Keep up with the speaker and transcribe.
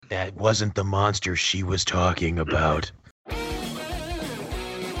That wasn't the monster she was talking about.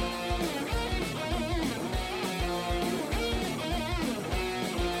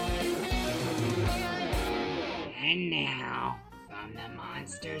 And now, from the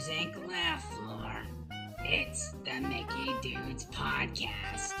Monsters Inc. laugh floor, it's the Mickey Dudes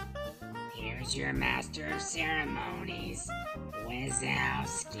Podcast. Here's your master of ceremonies,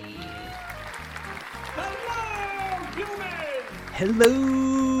 Wazowski.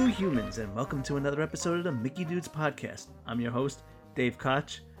 Hello, humans, and welcome to another episode of the Mickey Dudes Podcast. I'm your host, Dave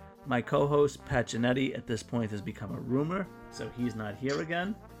Koch. My co-host, Pat Giannetti, at this point has become a rumor, so he's not here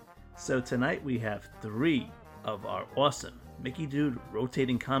again. So tonight we have three of our awesome Mickey Dude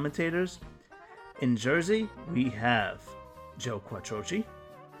rotating commentators. In Jersey, we have Joe Quattrochi.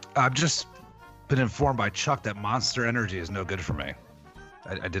 I've just been informed by Chuck that Monster Energy is no good for me.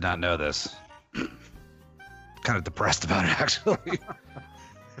 I did not know this. Kind of depressed about it, actually.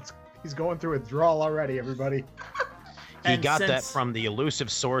 He's going through withdrawal already, everybody. He got that from the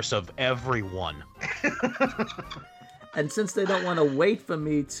elusive source of everyone. And since they don't want to wait for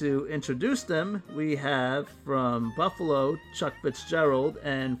me to introduce them, we have from Buffalo, Chuck Fitzgerald,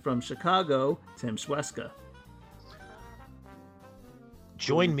 and from Chicago, Tim Schweska.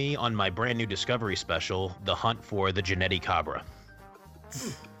 Join me on my brand new Discovery special, The Hunt for the Genetti Cabra.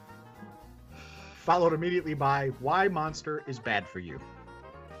 Followed immediately by Why Monster is Bad for You,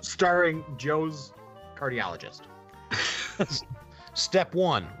 starring Joe's cardiologist. Step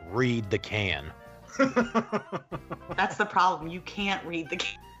 1, read the can. That's the problem. You can't read the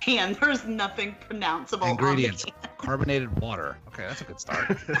can. There's nothing pronounceable. Ingredients: on the can. carbonated water. Okay, that's a good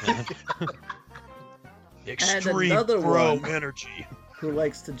start. Extreme another bro one. energy. Who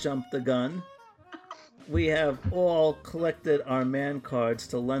likes to jump the gun. We have all collected our man cards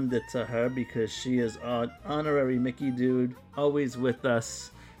to lend it to her because she is our honorary Mickey Dude, always with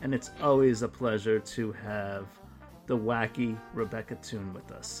us, and it's always a pleasure to have the wacky Rebecca Toon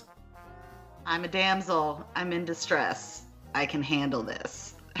with us. I'm a damsel. I'm in distress. I can handle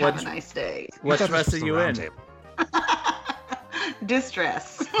this. Have a nice day. What dress are you in?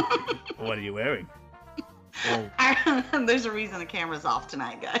 Distress. What are you wearing? There's a reason the camera's off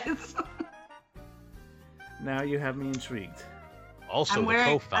tonight, guys. Now you have me intrigued. Also the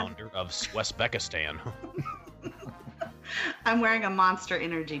co-founder of Swesbekistan. I'm wearing a Monster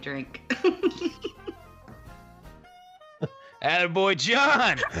Energy drink. Attaboy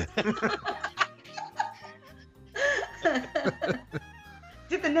John!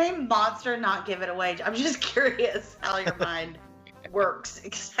 Did the name Monster not give it away? I'm just curious how your mind works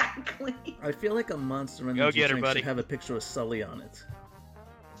exactly. I feel like a Monster Energy get her, drink buddy. should have a picture of Sully on it.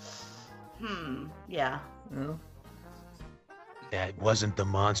 Yeah. No? That wasn't the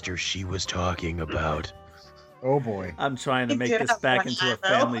monster she was talking about. Oh boy. I'm trying to He make did this have back one into a eye, though.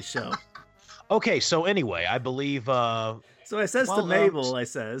 family show. Okay, so anyway, I believe... So I says to Mabel, I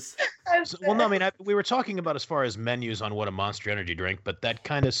says... we were talking about as far as menus on what a Monster Energy drink, but that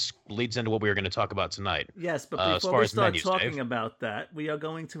kind of leads into what we were going to talk about tonight. Yes, but as before far we as start menus, talking Dave. about that, we are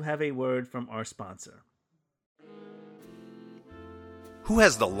going to have a word from our sponsor. Who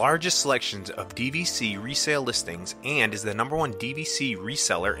has the largest selections of DVC resale listings and is the #1 DVC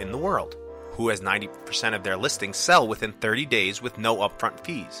reseller in the world? Who has 90% of their listings sell within 30 days with no upfront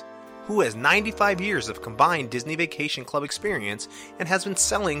fees? Who has 95 years of combined Disney Vacation Club experience and has been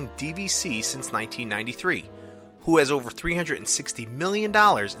selling DVC since 1993? Who has over $360 million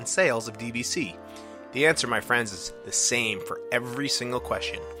in sales of DVC? The answer, my friends, is the same for every single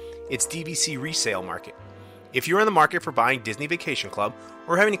question. It's DVC Resale Market. If you're in the market for buying Disney Vacation Club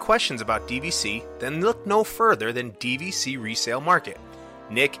or have any questions about DVC, then look no further than DVC Resale Market.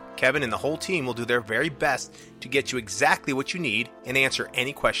 Nick, Kevin, and the whole team will do their very best to get you exactly what you need and answer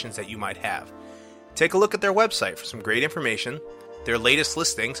any questions that you might have. Take a look at their website for some great information, their latest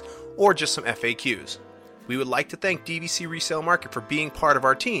listings, or just some FAQs. We would like to thank DVC Resale Market for being part of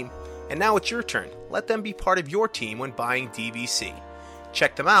our team, and now it's your turn. Let them be part of your team when buying DVC.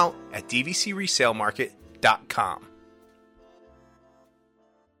 Check them out at dvcresalemarket.com.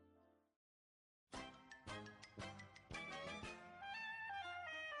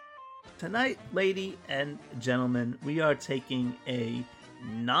 Tonight, lady and gentlemen, we are taking a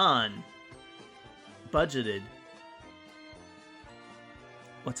non-budgeted,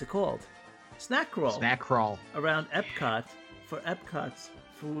 what's it called? Snack crawl. Snack crawl. Around Epcot for Epcot's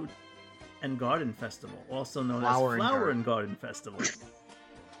Food and Garden Festival, also known Flower as and Flower and Garden Festival.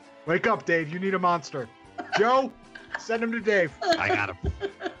 Wake up, Dave. You need a monster. Joe, send him to Dave. I got him.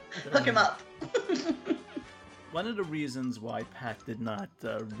 Look him up. One of the reasons why Pat did not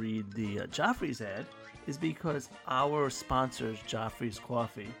read the Joffrey's ad is because our sponsors, Joffrey's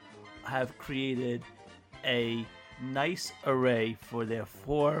Coffee, have created a nice array for their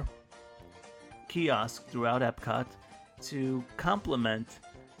 4 kiosks throughout Epcot to complement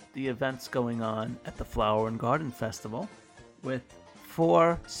the events going on at the Flower and Garden Festival with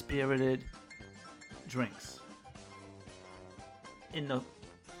 4 spirited drinks.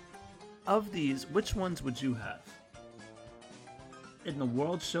 Of these, which ones would you have? In the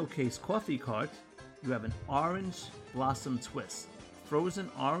World Showcase Coffee Cart, you have an Orange Blossom Twist.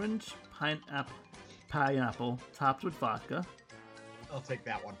 Frozen orange, pineapple topped with vodka. I'll take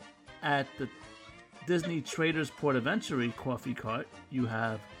that one. At the Disney Traders Portaventure Coffee Cart, you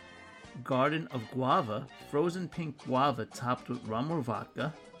have Garden of Guava, frozen pink guava topped with rum or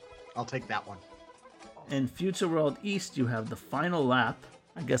vodka. I'll take that one. In Future World East, you have the Final Lap.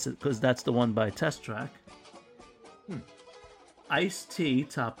 I guess because that's the one by Test Track. Iced tea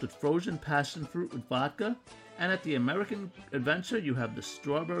topped with frozen passion fruit with vodka. And at the American Adventure, you have the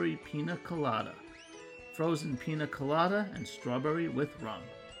Strawberry Pina Colada. Frozen pina colada and strawberry with rum.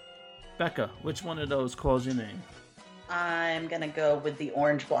 Becca, which one of those calls your name? I'm gonna go with the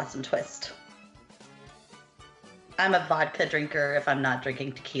Orange Blossom Twist. I'm a vodka drinker if I'm not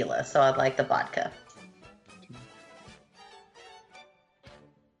drinking tequila, so I'd like the vodka.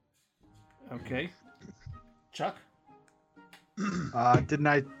 Okay. Chuck? Didn't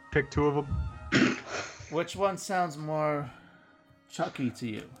I pick 2 of them? Which one sounds more Chucky to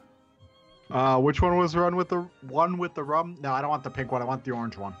you? Which one was run with the one with the rum? No, I don't want the pink one. I want the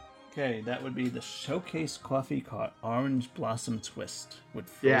orange one. Okay, that would be the Showcase Coffee Cart Orange Blossom Twist with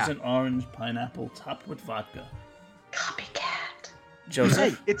frozen orange pineapple topped with vodka. Copycat. Joseph?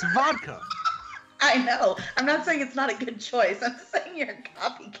 Hey, it's vodka. I know. I'm not saying it's not a good choice. I'm saying you're a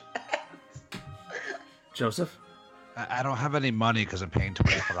copycat. Joseph? I don't have any money because I'm paying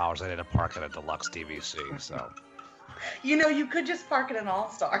 $24. I need to park at a deluxe DVC, so. You know, you could just park it in All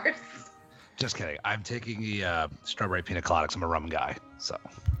Stars. Just kidding. I'm taking the strawberry pina colada 'cause I'm a rum guy, so.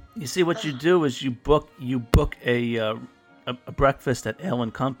 You see, what you do is you book a breakfast at Ale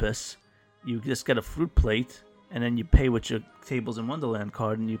and Compass. You just get a fruit plate, and then you pay with your Tables in Wonderland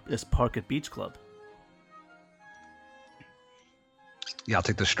card, and you just park at Beach Club. Yeah, I'll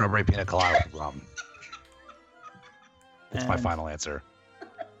take the strawberry pina colada with rum. That's my final answer.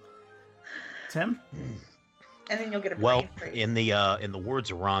 Tim? And then you'll get a Well, brain freeze. in the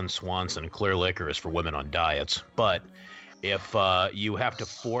words of Ron Swanson, clear liquor is for women on diets. But if you have to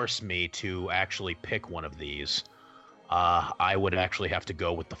force me to actually pick one of these, I would actually have to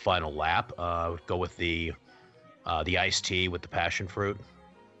go with the Final Lap. Go with the iced tea with the passion fruit.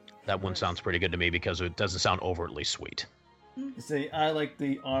 That one sounds pretty good to me because it doesn't sound overtly sweet. You see, I like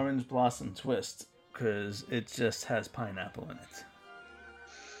the Orange Blossom Twist because it just has pineapple in it.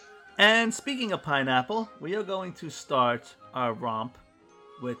 And speaking of pineapple, we are going to start our romp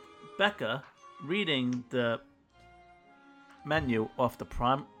with Becca reading the menu off the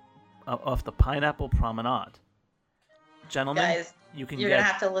Pineapple Promenade. Gentlemen, Guys, you're gonna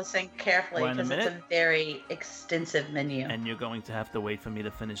have to listen carefully One a because it's a minute. very extensive menu. and you're going to have to wait for me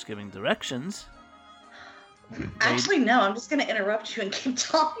to finish giving directions. Actually, no, I'm just gonna interrupt you and keep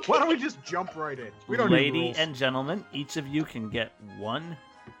talking. Why don't we just jump right in? We don't need Lady rules. and gentlemen, each of you can get one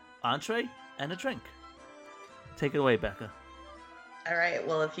entree and a drink. Take it away, Becca. All right,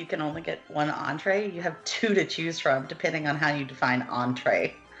 well, if you can only get one entree, you have 2 to choose from, depending on how you define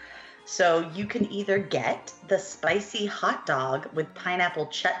entree. So you can either get the spicy hot dog with pineapple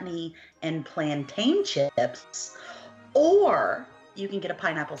chutney and plantain chips, or you can get a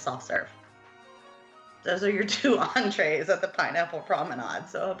pineapple soft serve. Those are your 2 entrees at the Pineapple Promenade,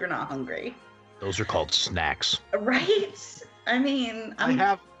 so I hope you're not hungry. Those are called snacks. Right? I mean,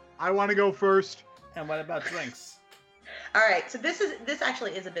 I want to go first. And what about drinks? All right, so this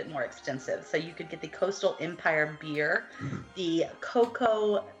actually is a bit more extensive. So you could get the Coastal Empire beer, the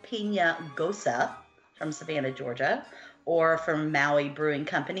Coco Pina Gosa from Savannah, Georgia, or from Maui Brewing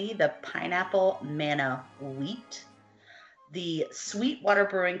Company, the Pineapple Manna Wheat. The Sweetwater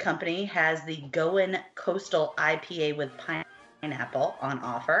Brewing Company has the Goan Coastal IPA with pineapple on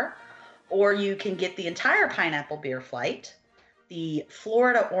offer, or you can get the entire pineapple beer flight. The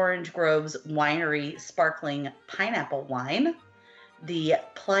Florida Orange Groves Winery Sparkling Pineapple Wine, the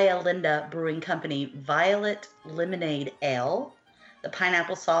Playa Linda Brewing Company Violet Lemonade Ale, the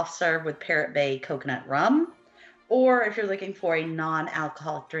Pineapple Soft Serve with Parrot Bay Coconut Rum, or if you're looking for a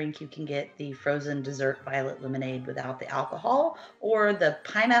non-alcoholic drink, you can get the Frozen Dessert Violet Lemonade without the alcohol, or the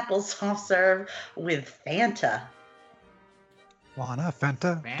Pineapple Soft Serve with Fanta. Wanna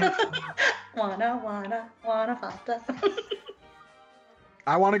Fanta? Wanna Fanta.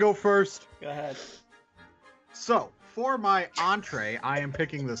 I want to go first. Go ahead. So, for my entree, I am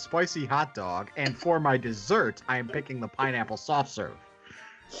picking the spicy hot dog, and for my dessert, I am picking the pineapple soft serve.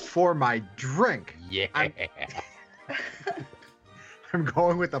 For my drink, Yeah. I'm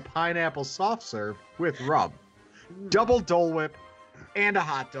going with the pineapple soft serve with rum. Double Dole Whip, and a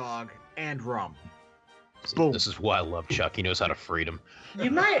hot dog, and rum. Boom. This is why I love Chuck. He knows how to freedom.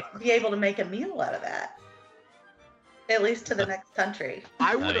 You might be able to make a meal out of that. At least to the next country.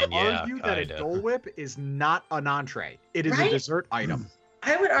 I would yeah, argue that a kinda. Dole Whip is not an entree. It is Right? a dessert item.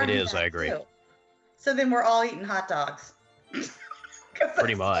 I would argue is, that I agree. too. So then we're all eating hot dogs. 'Cause that's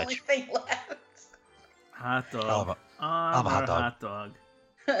Pretty the much. only thing left. Hot I'll dog. have a hot dog.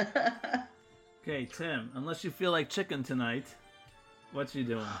 Hot dog. Okay, Tim, unless you feel like chicken tonight, what you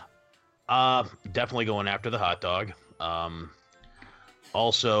doing? Definitely going after the hot dog.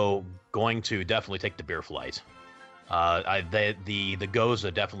 Also going to definitely take the beer flight. The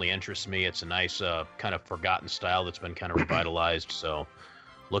Goza definitely interests me. It's a nice kind of forgotten style that's been kind of revitalized. So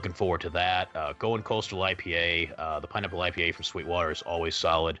looking forward to that. Going Coastal IPA. The Pineapple IPA from Sweetwater is always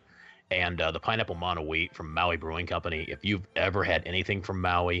solid. And the Pineapple Mono Wheat from Maui Brewing Company. If you've ever had anything from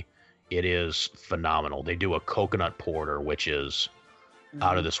Maui, it is phenomenal. They do a coconut porter, which is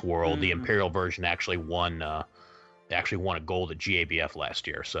out of this world. The Imperial version actually won a gold at GABF last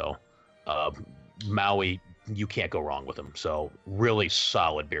year. So Maui, you can't go wrong with them. So really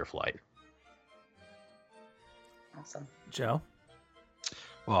solid beer flight. Awesome. Joe?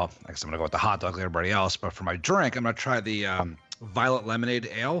 Well, I guess I'm gonna go with the hot dog like everybody else, but for my drink, I'm gonna try the Violet Lemonade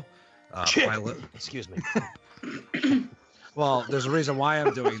Ale. Excuse me. Well, there's a reason why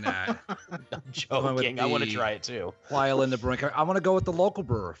I'm doing that. I'm joking. I want to the try it too. Playa Linda Brewing. I want to go with the local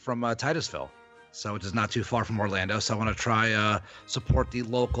brewer from Titusville, so it is not too far from Orlando. So I want to try support the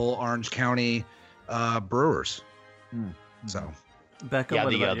local Orange County brewers. So Becca, Yeah,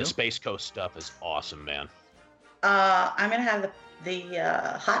 what about the you? Space Coast stuff is awesome, man. I'm gonna have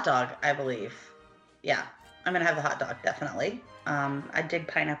the hot dog, I believe. Yeah, I'm gonna have the hot dog definitely. I dig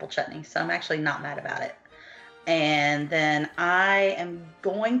pineapple chutney, so I'm actually not mad about it. And then I am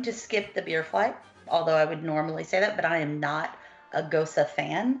going to skip the beer flight, although I would normally say that, but I am not a Gosa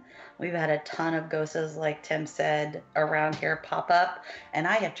fan. We've had a ton of Gosas, like Tim said, around here pop up, and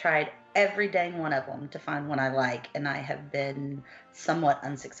I have tried every dang one of them to find one I like, and I have been somewhat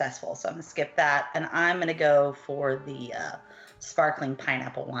unsuccessful. So I'm gonna skip that, and I'm gonna go for the sparkling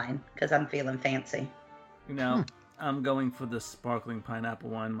pineapple wine because I'm feeling fancy. You know, I'm going for the sparkling pineapple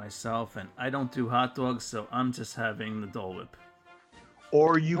wine myself, and I don't do hot dogs, so I'm just having the Dole Whip.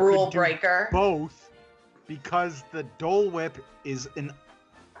 Or you Rule could do breaker. both, because the Dole Whip is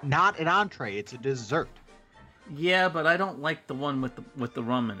not an entree; it's a dessert. Yeah, but I don't like the one with the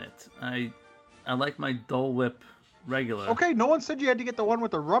rum in it. I like my Dole Whip regular. Okay, no one said you had to get the one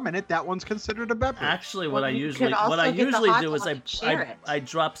with the rum in it. That one's considered a beverage. Actually, Well, what I you usually could also get the hot do is dog and share it. I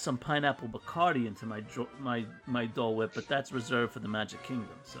drop some pineapple Bacardi into my Dole Whip, but that's reserved for the Magic Kingdom.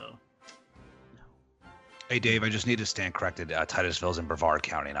 So hey, Dave, I just need to stand corrected. Titusville's in Brevard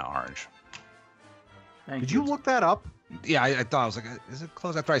County, not Orange. thank Did you look that up? Yeah, I thought I was like, is it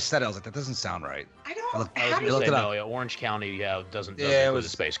close? After I said it, I was like, that doesn't sound right. I don't. Look, how I was do you, going to looked say, it up. no, yeah, Orange County, doesn't Yeah, it include was- the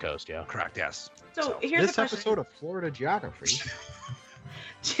Space Coast, yeah. Correct, yes. so here's This the question. episode of Florida Geography.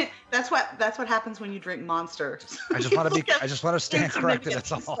 That's what happens when you drink Monster. I just want to Look up I just want to stand corrected.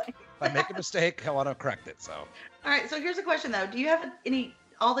 That's insignificance. all. If I make a mistake, I want to correct it. So All right, so here's a question though. Do you have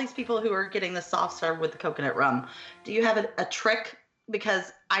all these people who are getting the soft serve with the coconut rum, do you have a trick?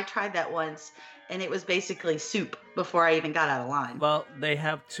 Because I tried that once and it was basically soup before I even got out of line. Well, they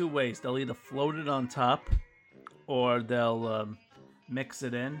have two ways. They'll either float it on top, or they'll mix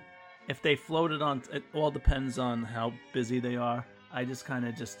it in. If they float it on, it all depends on how busy they are. I just kind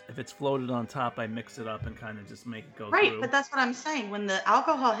of if it's floated on top, I mix it up and kind of just make it go Right, through. but that's what I'm saying. When the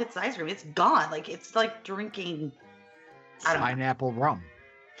alcohol hits the ice cream, it's gone. Like it's like drinking I don't know. Pineapple rum.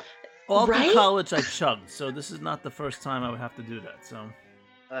 All through Right? college, I chugged, so this is not the first time I would have to do that. So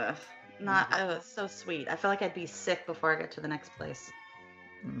It's so sweet. I feel like I'd be sick before I get to the next place.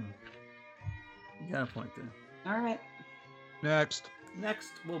 you got a point there. All right. next.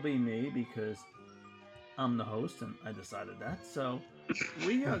 Next will be me because I'm the host and I decided that. So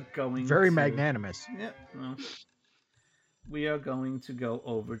we are going Very to... magnanimous. Yeah. Well, we are going to go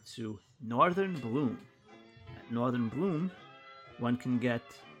over to Northern Bloom. At Northern Bloom, one can get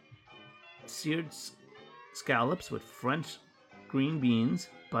seared scallops with French green beans,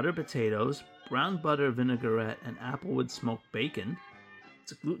 butter potatoes, brown butter vinaigrette, and applewood smoked bacon.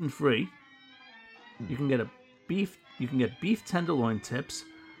 It's gluten-free. You can get beef tenderloin tips,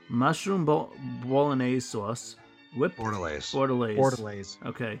 mushroom bolognese sauce, whipped Bordelaise. bordelaise. Bordelaise.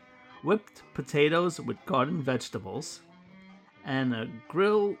 Okay. whipped potatoes with garden vegetables, and a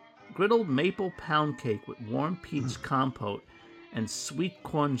griddled maple pound cake with warm peach compote and sweet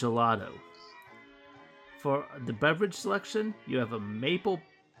corn gelato. For the beverage selection, you have a maple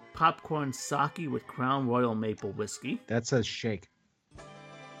popcorn sake with Crown Royal maple whiskey. That says shake,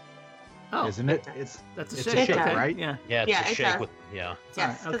 Oh, isn't it? that's a it's shake, a shake, okay. right? Yeah. Yeah, it's Yeah, a it shake does. with yeah,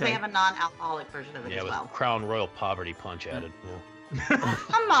 Yes, because okay. they have a non-alcoholic version of it yeah, as with well. Crown Royal Poverty Punch added. Yeah.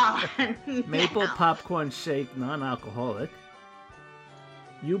 Come on. Maple now. popcorn shake, non-alcoholic.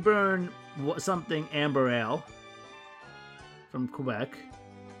 You burn something amber ale from Quebec.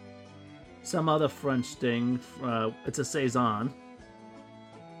 Some other French thing. It's a saison.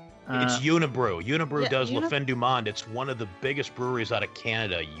 It's Unibrew. Unibrew yeah, does La Fin du Monde. It's one of the biggest breweries out of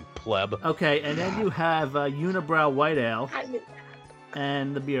Canada, you pleb. Okay, and then you have Unibrow White Ale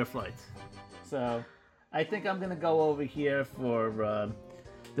and the Beer Flight. So, I think I'm gonna go over here for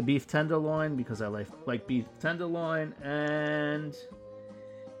the beef tenderloin because I like beef tenderloin, and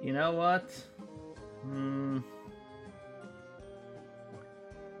you know what?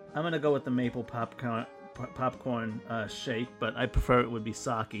 I'm gonna go with the maple popcorn shake, but I prefer it would be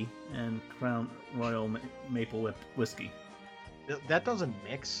sake and Crown Royal maple whiskey. That doesn't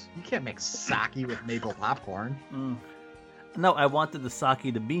mix. You can't mix sake with maple popcorn. No, I wanted the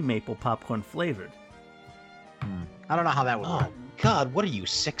sake to be maple popcorn flavored. I don't know how that would work. Oh God, what are you,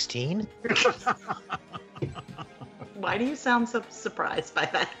 16? Why do you sound so surprised by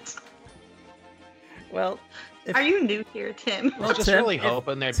that? Well, Are you new here, Tim? I was just Tim, really if-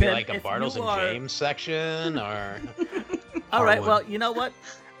 hoping there'd Tim, be like a if Bartles you and are- James section, or all right. Harwood. Well, you know what?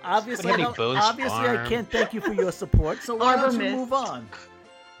 Obviously, Maybe Boone's I Farm. can't thank you for your support. So why don't you Arbor move on?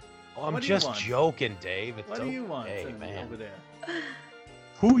 Oh, I'm What do you just want? joking, Dave. It's What do you want okay, man. over there?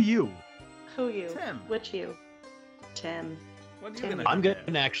 Who you? Who you? Tim. Which you? Tim. What are you Tim. gonna? I'm do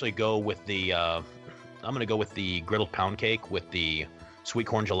gonna actually go with the griddled pound cake with the sweet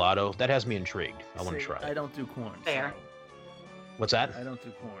corn gelato. That has me intrigued. I want to See, try I it. don't do corn. Fair. What's that? I don't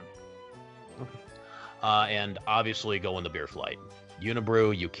do corn. And obviously go in the beer flight.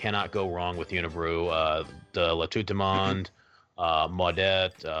 Unibrew, you cannot go wrong with Unibrew. The La Toute du Monde,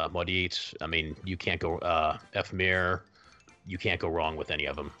 Maudite. I mean, you can't go. Efmir, you can't go wrong with any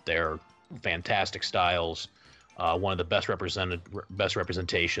of them. They're fantastic styles. One of the best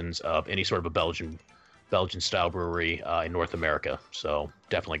representations of any sort of a Belgian style brewery in North America. So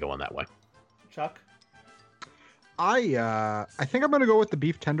definitely going that way. Chuck. I think I'm gonna go with the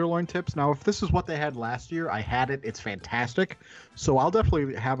beef tenderloin tips. Now, if this is what they had last year, I had it. It's fantastic. So I'll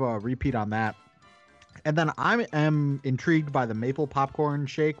definitely have a repeat on that. And then I am intrigued by the maple popcorn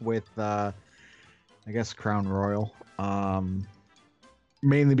shake with, I guess, Crown Royal.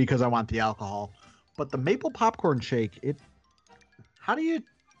 Mainly because I want the alcohol. But the maple popcorn shake, how do you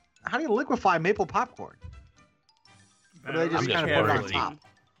liquefy maple popcorn? Or do they just I'm kind just of put it on wondering. top?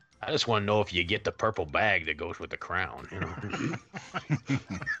 I just want to know if you get the purple bag that goes with the crown. You know.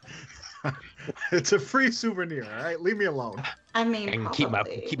 It's a free souvenir, all right? Leave me alone. I mean, I can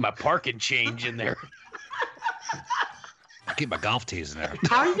probably. keep my parking change in there. I'll keep my golf tees in there.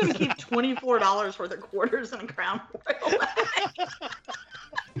 How are you going to keep $24 worth of quarters in a Crown Royal bag?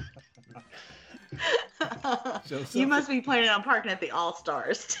 Joseph? You must be planning on parking at the All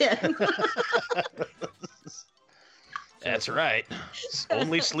Stars, Tim. That's right.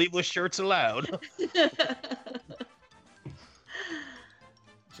 Only sleeveless shirts allowed.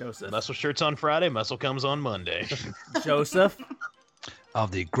 Joseph. Muscle shirts on Friday. Muscle comes on Monday. Joseph.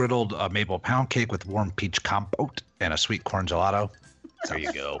 Of the griddled maple pound cake with warm peach compote and a sweet corn gelato. There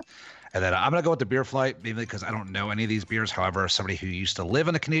you go. And then I'm going to go with the beer flight, mainly because I don't know any of these beers. However, somebody who used to live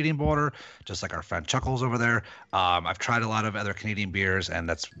on the Canadian border, just like our friend Chuckles over there, I've tried a lot of other Canadian beers, and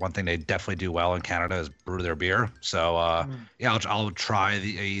that's one thing they definitely do well in Canada is brew their beer. So, yeah, I'll try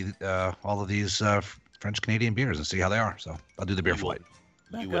all of these French Canadian beers and see how they are. So I'll do the beer flight.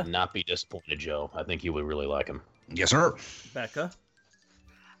 You would not be disappointed, Joe. I think you would really like them. Yes, sir. Becca.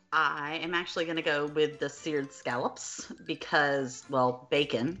 I am actually going to go with the seared scallops because, well,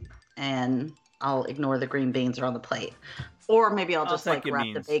 bacon, and I'll ignore the green beans are on the plate. Or maybe I'll just take like your wrap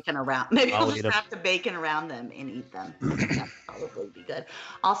beans. the bacon around. Maybe I'll I'll eat just 'em. wrap the bacon around them and eat them. That'd probably be good.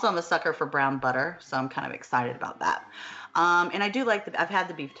 Also, I'm a sucker for brown butter, so I'm kind of excited about that. And I do like I've had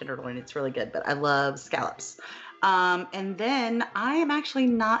the beef tenderloin. It's really good, but I love scallops. And then I am actually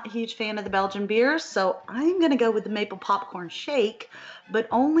not a huge fan of the Belgian beers, so I'm going to go with the maple popcorn shake, but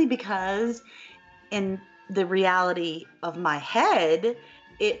only because in the reality of my head,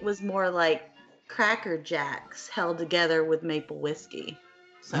 it was more like Cracker Jacks held together with maple whiskey.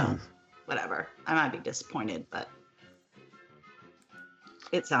 So, whatever. I might be disappointed, but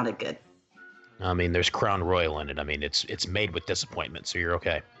It sounded good. I mean, there's Crown Royal in it. I mean, it's made with disappointment, so you're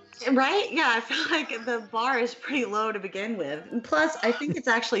okay. Right? Yeah, I feel like the bar is pretty low to begin with. And plus, I think it's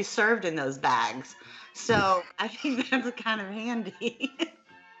actually served in those bags. So I think that's kind of handy.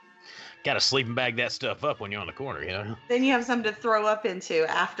 Got to sleeping bag that stuff up when you're on the corner, you know? Then you have something to throw up into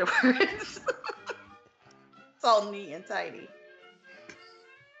afterwards. It's all neat and tidy.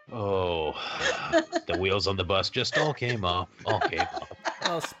 Oh, the wheels on the bus just all came off.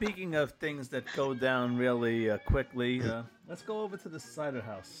 Well, speaking of things that go down really quickly, let's go over to the cider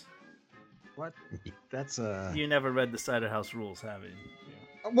house. What? That's You never read the cider house rules, have you?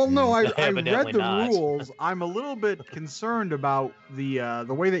 Well, no, I read Evidently the not. rules. I'm a little bit concerned about the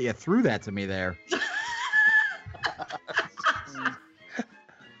way that you threw that to me there.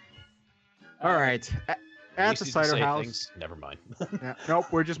 All right, at the cider house. Never mind. Yeah, nope,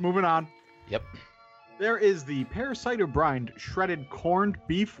 we're just moving on. Yep. There is the pear cider brined shredded corned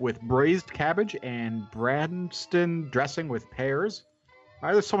beef with braised cabbage and Branston dressing with pears. Why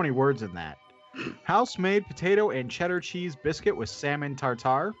are there so many words in that? House-made potato and cheddar cheese biscuit with salmon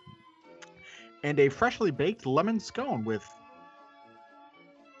tartare. And a freshly baked lemon scone with...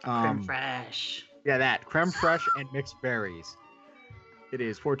 Creme fraiche. Yeah, that. Creme fraiche and mixed berries. It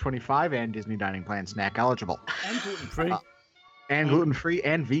is $4.25 and Disney Dining Plan snack eligible. And gluten-free. And gluten-free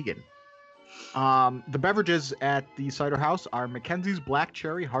and vegan. The beverages at the cider house are Mackenzie's Black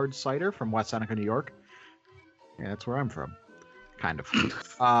Cherry Hard Cider from West Seneca, New York. Yeah, that's where I'm from. Kind of.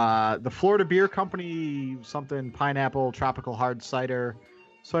 The Florida Beer Company, something Pineapple Tropical Hard Cider.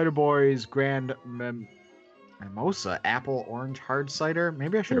 Cider Boys Grand Mimosa Apple Orange Hard Cider.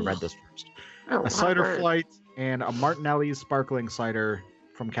 Maybe I should have read this first. Oh, A Cider Robert. Flight and a Martinelli's Sparkling Cider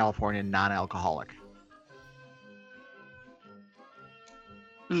from California, non-alcoholic.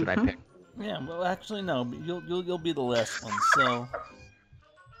 Should I pick? Yeah, well, actually, no. You'll be the last one. So,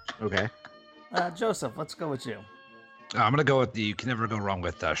 Okay. Joseph, let's go with you. I'm gonna go with you can never go wrong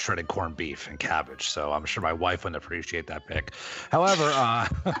with shredded corned beef and cabbage. So I'm sure my wife wouldn't appreciate that pick. However,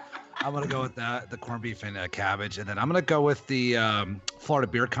 I'm gonna go with the corned beef and cabbage, and then I'm gonna go with the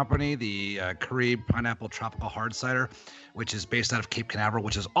Florida Beer Company, the Caribe Pineapple Tropical Hard Cider, which is based out of Cape Canaveral,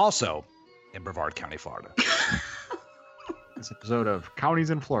 which is also in Brevard County, Florida. This episode of Counties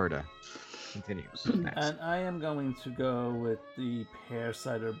in Florida continues. Next. And I am going to go with the pear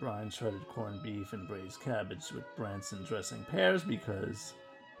cider brine shredded corned beef and braised cabbage with Branson dressing pears because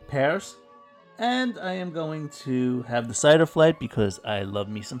pears. And I am going to have the cider flight because I love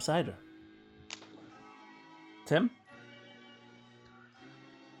me some cider. Tim?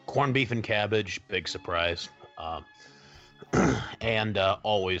 Corned beef and cabbage, big surprise. And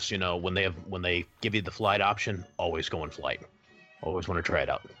always, you know, when they give you the flight option, always go in flight. Always want to try it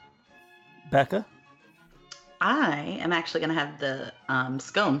out. Becca? I am actually going to have the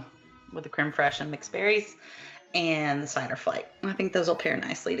scone with the creme fraiche and mixed berries and the cider flight. I think those will pair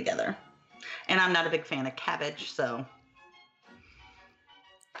nicely together. And I'm not a big fan of cabbage, so...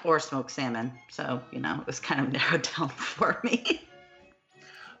 Or smoked salmon. So, you know, it was kind of narrowed down for me.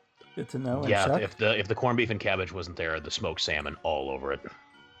 Good to know. And Yeah, Chuck? if the corned beef and cabbage wasn't there, the smoked salmon all over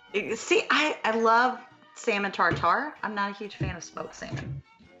it. See, I love salmon tartare. I'm not a huge fan of smoked salmon.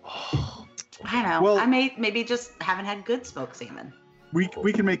 I know. Well- I maybe just haven't had good smoked salmon. We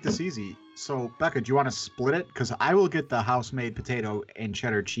can make this easy. So, Becca, do you want to split it? Because I will get the house-made potato and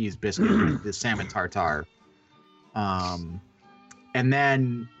cheddar cheese biscuit with the salmon tartare. And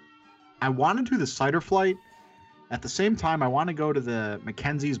then I want to do the cider flight. At the same time, I want to go to the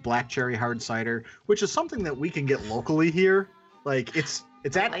Mackenzie's Black Cherry Hard Cider, which is something that we can get locally here. Like it's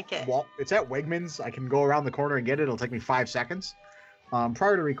at like it. It's at Wegmans. I can go around the corner and get it. It'll take me 5 seconds.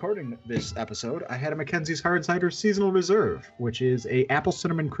 Prior to recording this episode, I had a Mackenzie's Hard Cider Seasonal Reserve, which is a apple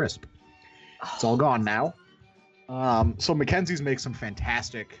cinnamon crisp. It's all gone now. So Mackenzie's makes some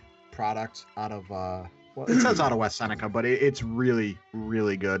fantastic products out of well, it says out of West Seneca, but it's really,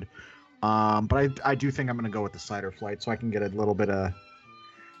 really good. But I do think I'm going to go with the cider flight so I can get a little bit of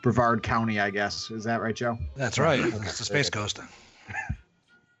Brevard County, I guess. Is that right, Joe? That's right. It's the Space Coast.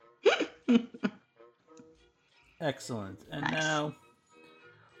 Excellent. And Nice. now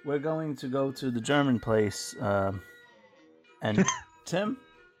we're going to go to the German place. And Tim,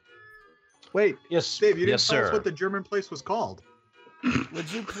 Wait, Yes, Dave, you didn't yes, tell us sir. what the German place was called.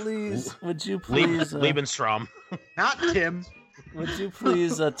 would you please Liebenstrom. Not Tim. would you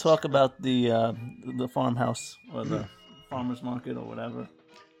please talk about the farmhouse or the farmer's market or whatever?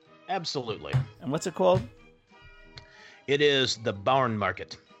 Absolutely. And what's it called? It is the Bauern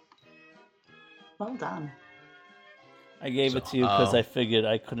Market. Well done. I gave it to you because I figured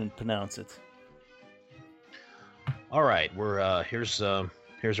I couldn't pronounce it. All right, we're here's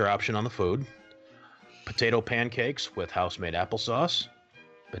Here's our option on the food. Potato pancakes with house-made applesauce.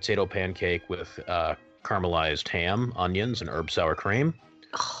 Potato pancake with caramelized ham, onions, and herb sour cream.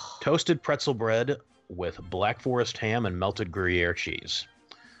 Toasted pretzel bread with Black Forest ham and melted Gruyere cheese.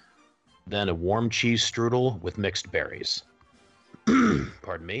 Then a warm cheese strudel with mixed berries.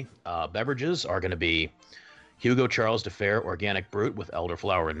 Pardon me. Beverages are going to be Hugo Charles de Fer Organic Brut with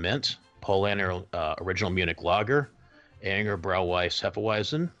elderflower and mint. Polaner Original Munich Lager. Anger Brauweiss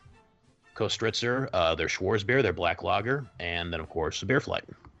Hefeweizen. Kostritzer, their Schwarzbier, their black lager. And then, of course, the Beer Flight.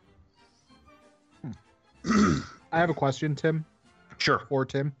 I have a question, Tim. Sure. Or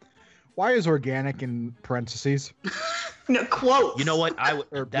Tim. Why is organic in parentheses? No, quotes. You know what?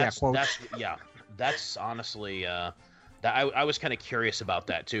 That's honestly I was kind of curious about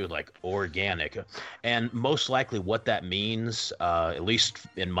that too, like organic, and most likely what that means, at least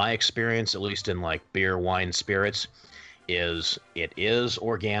in my experience, at least in like beer, wine, spirits, is it is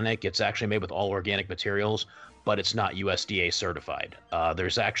organic. It's actually made with all organic materials, but it's not USDA certified.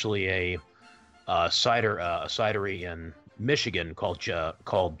 There's actually a cidery in Michigan called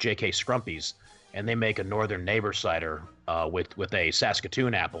J.K. Scrumpy's, and they make a Northern Neighbor cider with a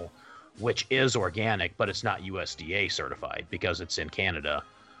Saskatoon apple, which is organic, but it's not USDA certified because it's in Canada,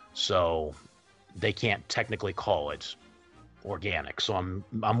 so they can't technically call it organic. So I'm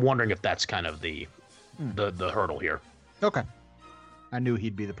wondering if that's kind of the hurdle here. Okay. I knew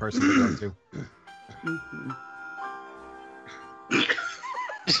he'd be the person to go to.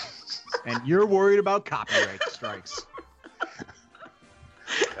 And you're worried about copyright strikes.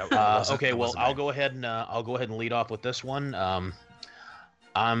 Okay, well, I'll go ahead and lead off with this one.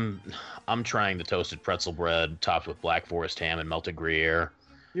 I'm trying the toasted pretzel bread topped with Black Forest ham and melted Gruyere.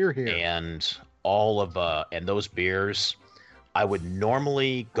 You're here. And all of and those beers, I would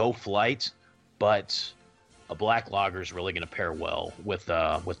normally go flight, but a black lager is really going to pair well with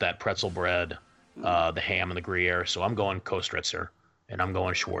that pretzel bread, the ham and the Gruyere. So I'm going Kostritzer, and I'm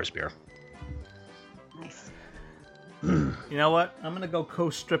going Schwarzbier. Nice. You know what? I'm gonna go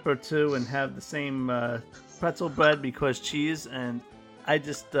Stripper too and have the same pretzel bread because cheese, and I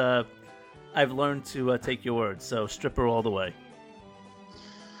just I've learned to take your word. So Stripper all the way.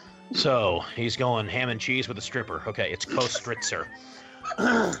 So he's going ham and cheese with a stripper. Okay, it's Kostritzer.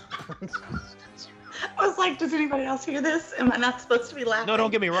 I was like, does anybody else hear this? Am I not supposed to be laughing? No,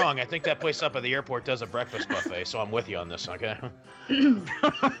 don't get me wrong. I think that place up at the airport does a breakfast buffet, so I'm with you on this, okay? Oh,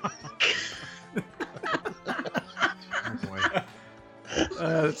 boy.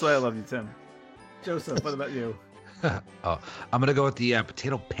 That's why I love you, Tim. Joseph, what about you? I'm gonna go with the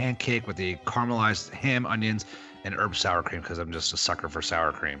potato pancake with the caramelized ham, onions, and herb sour cream because I'm just a sucker for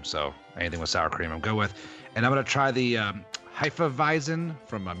sour cream. So anything with sour cream, I'm good with. And I'm gonna try the Hefeweizen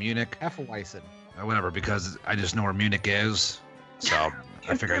from Munich. Hefeweizen. Whatever, because I just know where Munich is. So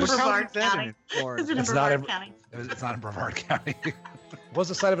I figure I just. Brevard County. Florida? Is it in It's not Brevard in- County? It's not in Brevard County. It was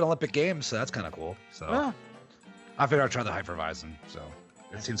the site of an Olympic Games, so that's kind of cool. So Ah. I figured I'd try the Hefeweizen. So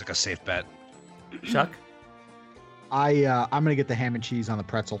it seems like a safe bet. Chuck? I'm gonna get the ham and cheese on the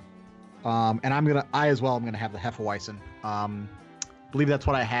pretzel, and I'm gonna have the Hefeweizen. Believe that's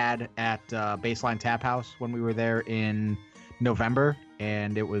what I had at Baseline Tap House when we were there in November,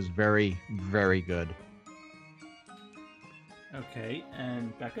 and it was very, very good. Okay,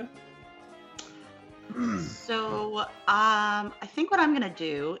 and Becca? So, I think what I'm going to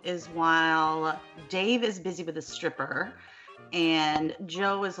do is while Dave is busy with the stripper and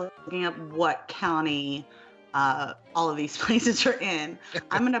Joe is looking up what county all of these places are in,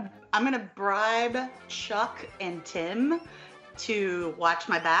 I'm going to bribe Chuck and Tim to watch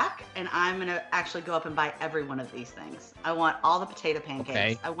my back, and I'm going to actually go up and buy every one of these things. I want all the potato pancakes.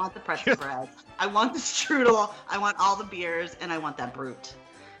 Okay. I want the pretzel bread. I want the strudel. I want all the beers, and I want that brute.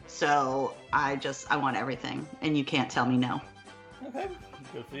 So I want everything, and you can't tell me no. Okay,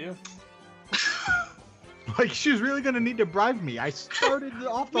 good for you. Like, she's really gonna need to bribe me. I started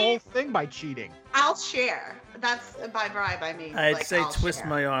off the whole thing by cheating. I'll share. That's by bribe, I mean. I'd like, say I'll twist share.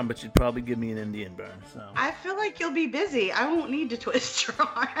 my arm, but you'd probably give me an Indian burn. So I feel like you'll be busy. I won't need to twist your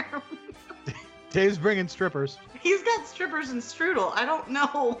arm. Dave's bringing strippers. He's got strippers and strudel. I don't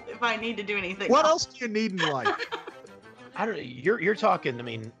know if I need to do anything. What else do you need in life? I don't. You're talking. I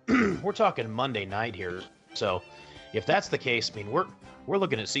mean, we're talking Monday night here. So, if that's the case, I mean, we're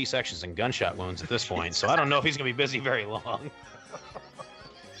looking at C-sections and gunshot wounds at this point. So I don't know if he's gonna be busy very long.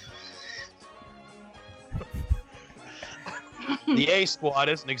 The A squad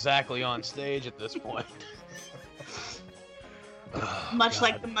isn't exactly on stage at this point. Oh, Much God.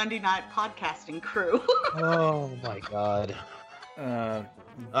 like the Monday night podcasting crew. Oh my God. I'm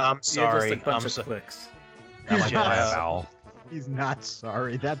You're sorry. just a bunch I'm of so- clicks. I like Yeah. my foul. He's not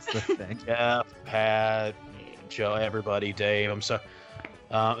sorry. That's the thing. Jeff, Pat, Joe, everybody, Dave. I'm sorry.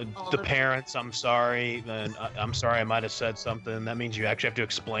 The parents, I'm sorry. And I'm sorry I might have said something. That means you actually have to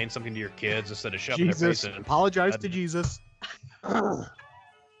explain something to your kids instead of shoving their Jesus, face in. apologize to Jesus.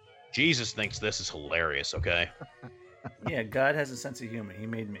 Jesus thinks this is hilarious, okay? Yeah, God has a sense of humor. He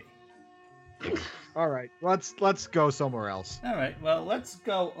made me. All right, let's go somewhere else. All right, well, let's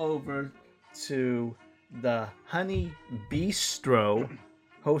go over to the Honey Bistro,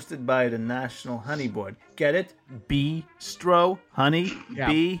 hosted by the National Honey Board. Get it? Bistro, honey, Yeah,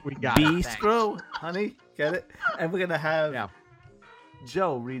 we got it. Bistro, honey. Get it? And we're gonna have Yeah.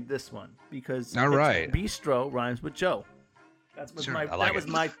 Joe read this one because All right. Bistro rhymes with Joe. That was Sure, my I like was it.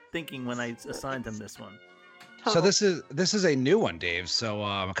 my thinking when I assigned him this one. So this is a new one, Dave. So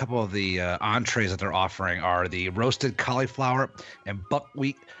a couple of the entrees that they're offering are the roasted cauliflower and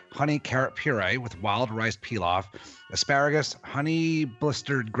buckwheat honey carrot puree with wild rice pilaf, asparagus, honey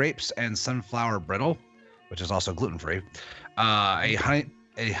blistered grapes, and sunflower brittle, which is also gluten free. A honey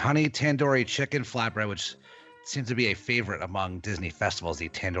tandoori chicken flatbread, which seems to be a favorite among Disney festivals, the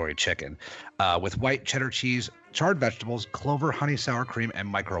tandoori chicken, with white cheddar cheese, charred vegetables, clover, honey sour cream, and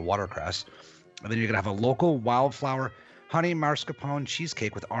micro watercress. And then you're going to have a local wildflower honey mascarpone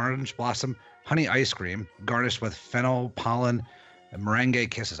cheesecake with orange blossom honey ice cream, garnished with fennel pollen and merengue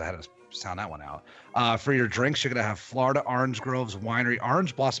kisses. I had to sound that one out. For your drinks, you're going to have Florida Orange Grove's Winery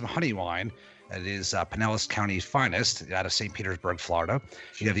Orange Blossom Honey Wine. It is Pinellas County's finest out of St. Petersburg, Florida.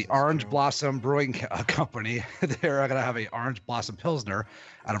 You have the Orange Blossom Brewing Company. They're going to have a Orange Blossom Pilsner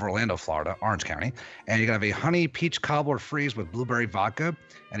out of Orlando, Florida, Orange County. And you're going to have a Honey Peach Cobbler Freeze with blueberry vodka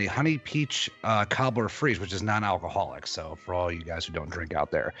and a Honey Peach Cobbler Freeze, which is non-alcoholic. So for all you guys who don't drink out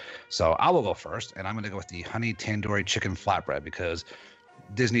there. So I will go first, and I'm going to go with the Honey Tandoori Chicken Flatbread because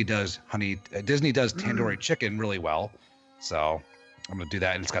Disney does tandoori chicken really well. So I'm going to do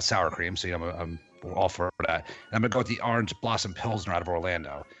that, and it's got sour cream, so I'm all for that. And I'm going to go with the Orange Blossom Pilsner out of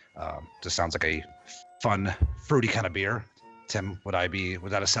Orlando. Just sounds like a fun, fruity kind of beer. Tim, would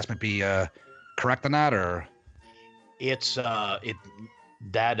that assessment be correct on that, or? It's the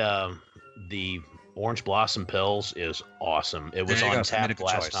Orange Blossom Pills is awesome. It was There you on go, so you made a tap good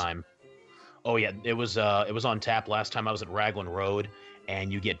last choice. time. Oh yeah, it was on tap last time I was at Raglan Road,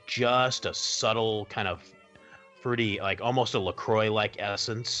 and you get just a subtle kind of fruity, like almost a LaCroix-like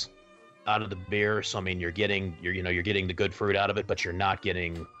essence out of the beer. So I mean, you're getting the good fruit out of it, but you're not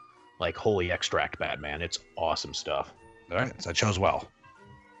getting like holy extract bad, man. It's awesome stuff. All right, so I chose well.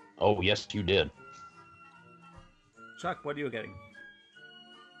 Oh yes, you did. Chuck, what are you getting?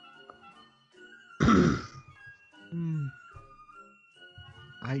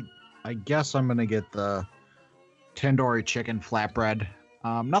 I guess I'm gonna get the tandoori chicken flatbread.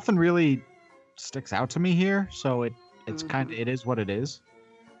 Nothing really sticks out to me here, so it is what it is.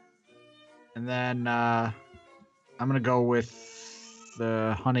 And then I'm gonna go with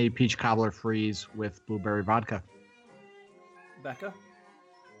the honey peach cobbler freeze with blueberry vodka. Becca?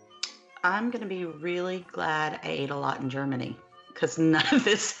 I'm going to be really glad I ate a lot in Germany because none of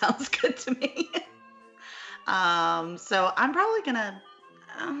this sounds good to me. So I'm probably going to,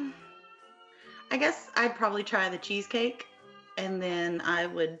 I guess I'd probably try the cheesecake and then I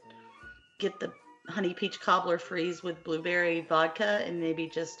would get the honey peach cobbler freeze with blueberry vodka and maybe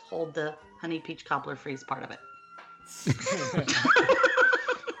just hold the honey peach cobbler freeze part of it.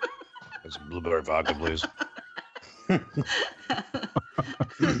 It's blueberry vodka, please.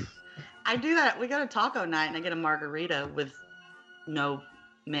 I do that. We go to taco night and I get a margarita with no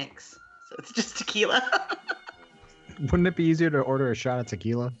mix. So it's just tequila. Wouldn't it be easier to order a shot of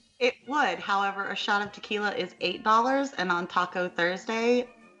tequila? It would. However, a shot of tequila is $8 and on Taco Thursday,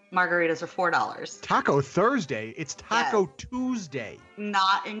 margaritas are $4. Taco Thursday? It's Taco Tuesday.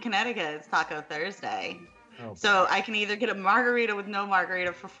 Not in Connecticut. It's Taco Thursday. Oh, So I can either get a margarita with no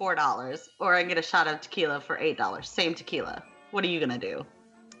margarita for $4 or I can get a shot of tequila for $8. Same tequila. What are you going to do?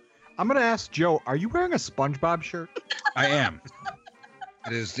 I'm gonna ask Joe, are you wearing a SpongeBob shirt? I am.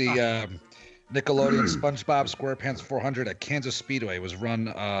 It is the Nickelodeon SpongeBob SquarePants 400 at Kansas Speedway. It was run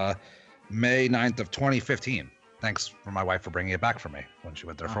May 9th of 2015. Thanks for my wife for bringing it back for me when she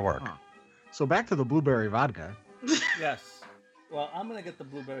went there for work. Uh-huh. So back to the blueberry vodka. Yes. Well, I'm going to get the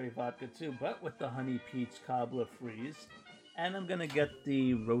blueberry vodka too, but with the honey peach cobbler freeze. And I'm going to get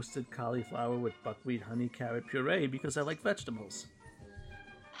the roasted cauliflower with buckwheat honey carrot puree because I like vegetables.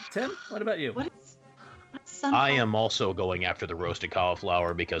 Tim, what about you? What's I am also going after the roasted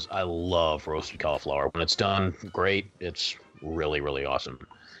cauliflower because I love roasted cauliflower. When it's done, great. It's really, really awesome.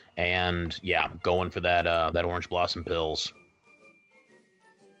 And yeah, going for that Orange Blossom Pills.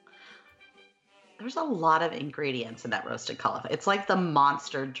 There's a lot of ingredients in that roasted cauliflower. It's like the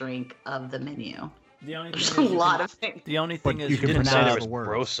monster drink of the menu. The only There's thing a is you lot can- of things. The only But thing is you You can didn't say pronounce there the was words.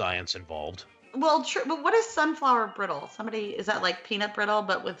 bro science involved. Well, true. But what is sunflower brittle? Is that like peanut brittle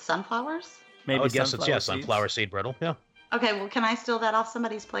but with sunflowers? maybe I would guess it's seeds. sunflower seed brittle. Yeah. Okay, well, can I steal that off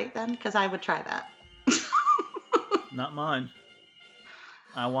somebody's plate then? Because I would try that. Not mine.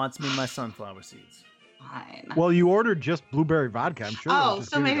 I wants me my sunflower seeds. Fine. Well, you ordered just blueberry vodka. I'm sure. they'll Oh,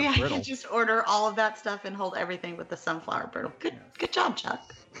 just so give you maybe the I brittle. could just order all of that stuff and hold everything with the sunflower brittle. Good job,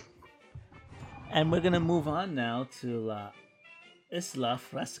 Chuck. And we're gonna move on now to La Isla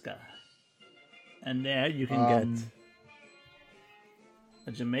Fresca, and there you can get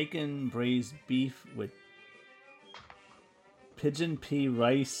a Jamaican braised beef with pigeon pea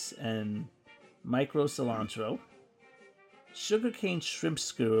rice and micro cilantro, sugarcane shrimp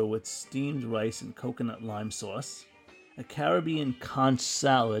skewer with steamed rice and coconut lime sauce, a Caribbean conch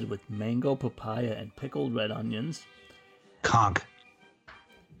salad with mango, papaya, and pickled red onions, Conch.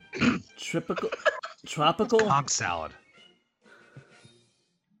 tropical. Conch salad.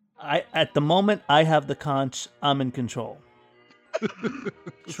 At the moment I have the conch. I'm in control.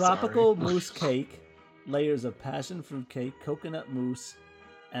 Tropical mousse cake, layers of passion fruit cake, coconut mousse,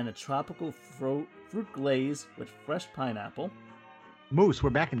 and a tropical fruit glaze with fresh pineapple. Moose, we're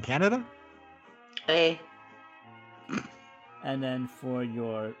back in Canada? Hey. And then for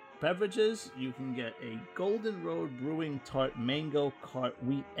your beverages, you can get a Golden Road Brewing Tart Mango Cart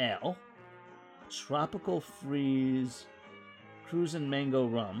Wheat Ale, Tropical Freeze Cruisin' Mango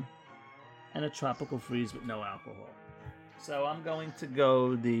Rum, and a Tropical Freeze with no alcohol. So I'm going to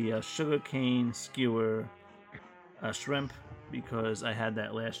go the sugarcane skewer shrimp because I had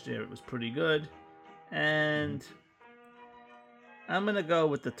that last year. It was pretty good. And I'm going to go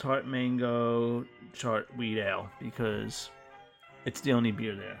with the Tart Mango Tart Wheat Ale because it's the only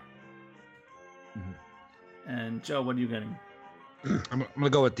beer there. And Joe, what are you getting? I'm gonna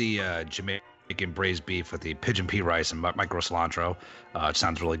go with the Jamaican braised beef with the pigeon pea rice and micro cilantro. It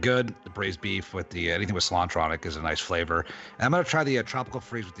sounds really good. The braised beef with the anything with cilantro on it gives a nice flavor. And I'm gonna try the tropical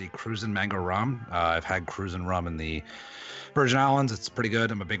freeze with the Cruisin' Mango rum. I've had Cruisin' rum in the Virgin Islands. It's pretty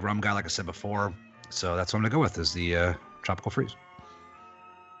good. I'm a big rum guy, like I said before. So that's what I'm gonna go with is the tropical freeze.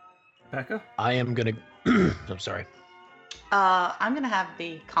 Becca? I am gonna. I'm sorry. I'm gonna have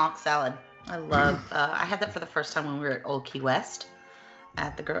the conch salad. I love. I had that for the first time when we were at Old Key West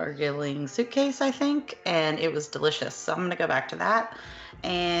at the Gargling Suitcase, I think, and it was delicious. So I'm gonna go back to that.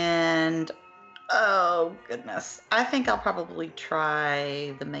 And oh goodness, I think I'll probably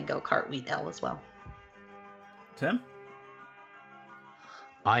try the mango cart wheat ale as well. Tim?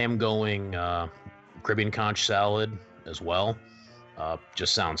 I am going Caribbean conch salad as well.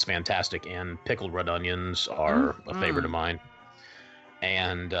 Just sounds fantastic, and pickled red onions are a favorite of mine.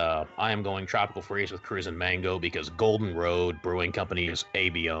 And I am going tropical freeze with Cruisin' Mango because Golden Road Brewing Company is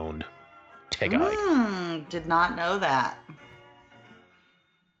AB owned. Take a hike. Did not know that.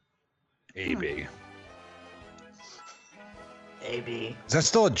 AB. AB. Is that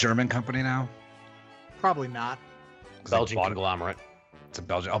still a German company now? Probably not. 'Cause they Belgian bought it. conglomerate. It's a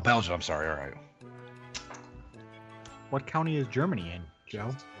Belgian. Oh, Belgium. I'm sorry. All right. What county is Germany in,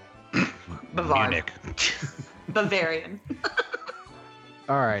 Joe? Bavarian. Munich. Bavarian.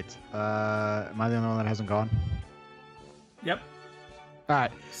 All right. Am I the only one that hasn't gone? Yep. All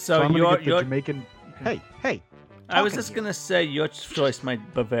right. So, I'm gonna your get the Jamaican. Hey. I was talking just to you. gonna say your choice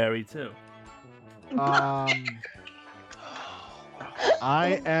might Bavaria too.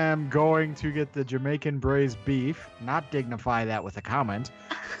 I am going to get the Jamaican braised beef. Not dignify that with a comment.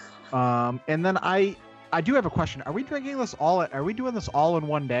 And then I do have a question. Are we drinking this all? Are we doing this all in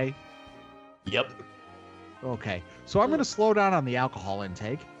one day? Yep. Okay. So I'm going to slow down on the alcohol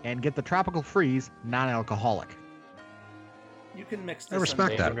intake and get the tropical freeze non-alcoholic. You can mix this. I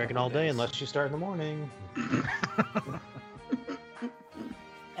respect I've that. been drinking all day unless you start in the morning.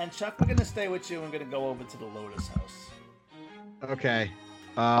 And Chuck, we're gonna stay with you. I'm gonna go over to the Lotus House Okay.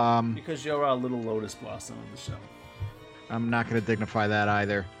 because you're our little Lotus Blossom of the show. I'm not going to dignify that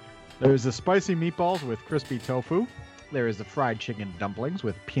either. There's the spicy meatballs with crispy tofu. There is the fried chicken dumplings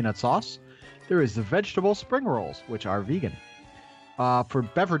with peanut sauce. There is the vegetable spring rolls, which are vegan. For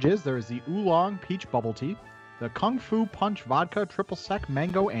beverages, there is the oolong peach bubble tea, the Kung Fu Punch vodka, triple sec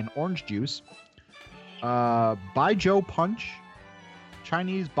mango and orange juice, Baijiu punch,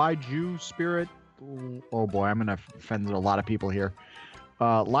 Chinese Baijiu spirit. Oh boy, I'm gonna offend a lot of people here.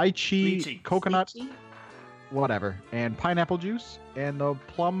 Lychee, coconut, whatever, and pineapple juice, and the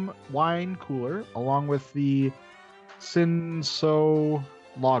plum wine cooler, along with the Sinso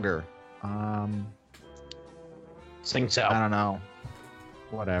lager. Sing I South. don't know.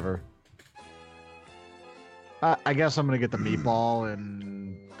 Whatever. I guess I'm gonna get the meatball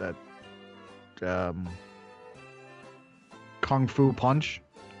and that Kung Fu Punch.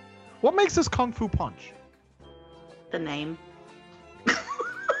 What makes this Kung Fu Punch? The name.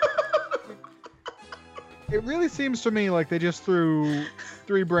 It really seems to me like they just threw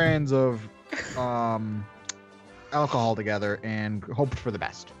 3 brands of alcohol together and hoped for the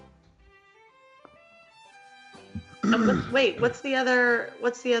best. Wait, what's the other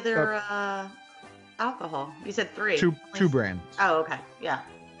alcohol? You said 3. Two brands. Oh, okay. Yeah.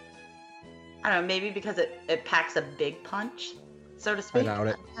 I don't know, maybe because it packs a big punch, so to speak. I doubt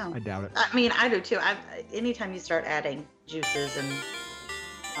it. don't know. I doubt it. I mean, I do too. Anytime you start adding juices and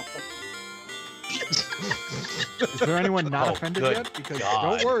Is there anyone not Oh, offended good yet? Because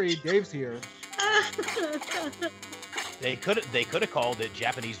God. don't worry, Dave's here. They could have called it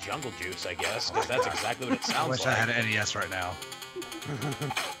Japanese jungle juice, I guess, because that's exactly what it I sounds wish like. I had an NES right now.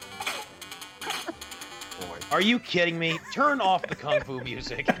 Are you kidding me? Turn off the kung fu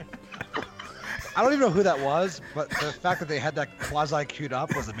music. I don't even know who that was, but the fact that they had that quasi queued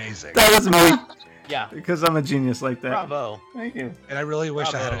up was amazing. That was me. Yeah. Because I'm a genius like that. Bravo. Thank you. And I really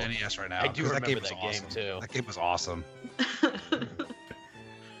wish I had Bravo. an NES right now. I do 'cause remember game was that game, awesome. too. That game was awesome.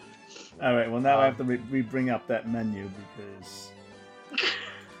 All right. Well, now I have to bring up that menu because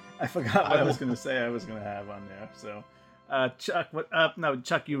I forgot what I was going to say I was going to have on there. So, Chuck, no,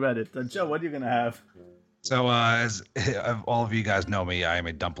 Chuck, you read it. Joe, what are you going to have? So, as all of you guys know me, I am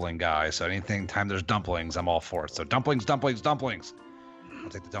a dumpling guy. So anytime there's dumplings, I'm all for it. So dumplings. I'll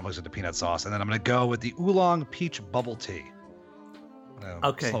take the dumplings with the peanut sauce, and then I'm gonna go with the oolong peach bubble tea.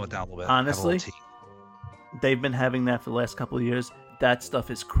 Okay. Slow it down a little bit. Honestly, have a little tea. They've been having that for the last couple of years. That stuff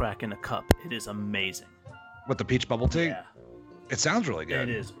is crack in a cup. It is amazing. With the peach bubble tea, Yeah, it sounds really good.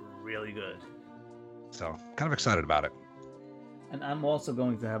 it is really good. So kind of excited about it. And I'm also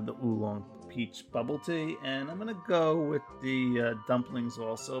going to have the oolong peach bubble tea, and I'm gonna go with the dumplings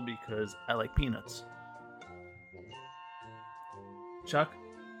also because I like peanuts. Chuck,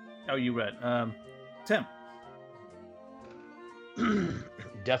 oh, you read. Tim.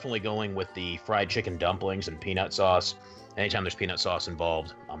 Definitely going with the fried chicken dumplings and peanut sauce. Anytime there's peanut sauce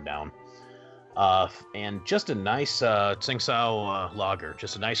involved, I'm down. And just a nice Tsing Sao lager,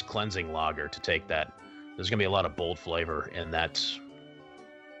 just a nice cleansing lager to take that. There's gonna be a lot of bold flavor in that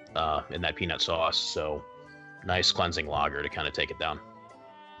peanut sauce, so nice cleansing lager to kind of take it down.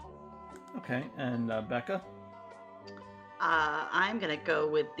 Okay, and Becca. I'm gonna go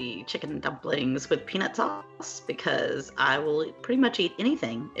with the chicken dumplings with peanut sauce because I will pretty much eat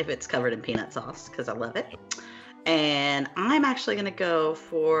anything if it's covered in peanut sauce because I love it. And I'm actually gonna go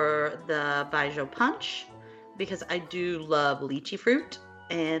for the Baijiu punch because I do love lychee fruit,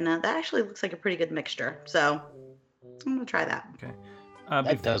 and that actually looks like a pretty good mixture. So I'm gonna try that. Okay.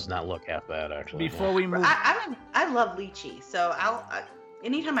 That does not look half bad, actually. Before we move, I love lychee, so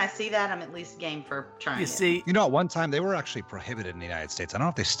anytime I see that, I'm at least game for trying you it. see, You know, at one time they were actually prohibited in the United States. I don't know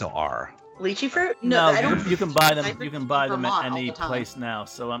if they still are. Lychee fruit? no, I don't. you can buy them. I You bring can them buy from them at Vermont all any the time. place now.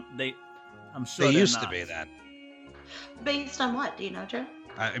 So I'm sure They they're used not. to be then. Based on what? Do you know, Joe?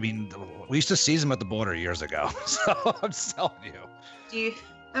 I mean, we used to seize them at the border years ago. So I'm just telling you. Do you?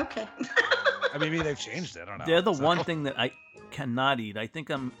 Okay. I mean, maybe they've changed it. I don't know. They're the So- one thing that I cannot eat. I think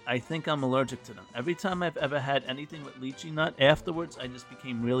I'm allergic to them. Every time I've ever had anything with lychee nut, afterwards I just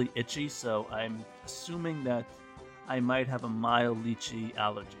became really itchy. So I'm assuming that I might have a mild lychee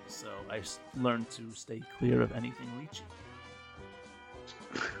allergy. So I learned to stay clear of anything lychee.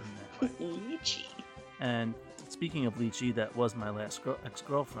 Lychee. And speaking of lychee, that was my last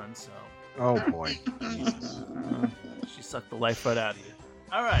ex-girlfriend. So Oh boy. she sucked the life right out of you.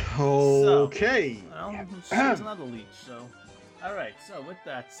 All right. Okay. Well, she's another leech, so. Alright, so with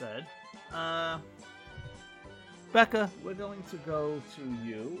that said, Becca, we're going to go to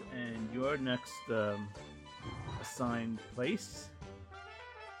you, and your next assigned place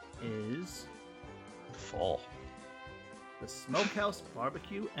is Full. the Smokehouse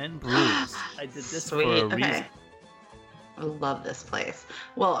Barbecue and Brews. I did this Sweet. for a Okay. reason. I love this place.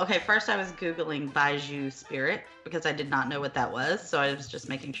 Well, okay, first I was Googling Baijiu Spirit because I did not know what that was. So I was just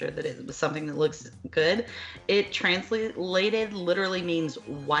making sure that it was something that looks good. It translated literally means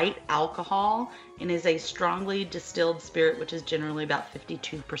white alcohol and is a strongly distilled spirit, which is generally about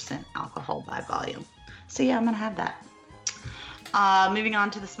 52% alcohol by volume. So yeah, I'm going to have that. Moving on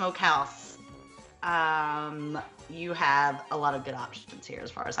to the Smokehouse. You have a lot of good options here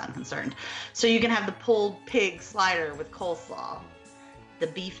as far as I'm concerned. So you can have the pulled pig slider with coleslaw, the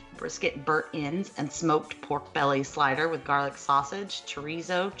beef brisket burnt ends and smoked pork belly slider with garlic sausage,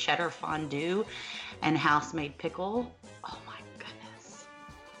 chorizo, cheddar fondue, and house-made pickle. Oh my goodness.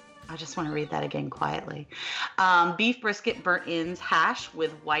 I just want to read that again quietly. Beef brisket burnt ends hash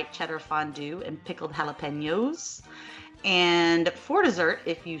with white cheddar fondue and pickled jalapenos. And for dessert,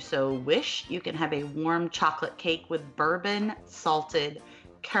 if you so wish, you can have a warm chocolate cake with bourbon, salted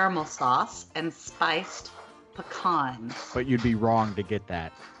caramel sauce, and spiced pecans. But you'd be wrong to get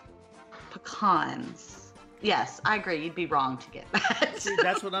that. Pecans. Yes, I agree. You'd be wrong to get that. See,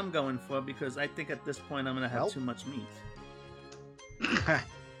 that's what I'm going for because I think at this point I'm going to have too much meat.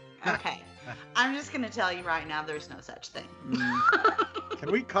 Okay. I'm just going to tell you right now there's no such thing.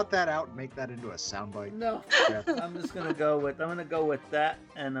 Can we cut that out and make that into a soundbite? No. I'm just going to go with that,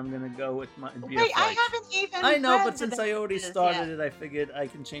 and I'm going to go with my beer Wait, I flight. haven't even I know, read but since the I already messages started yet. it, I figured I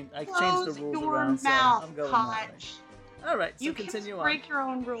can change. I Close changed the rules your around, mouth, so I'm going that way. Koch. All right, so You continue can on. break your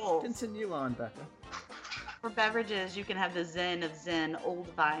own rules. Continue on, Becca. For beverages, you can have the Zen of Zen Old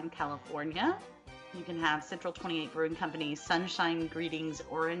Vine, California. You can have Central 28 Brewing Company Sunshine Greetings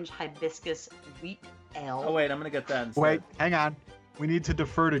Orange Hibiscus Wheat Ale. Oh wait, I'm gonna get that instead. Wait, hang on. We need to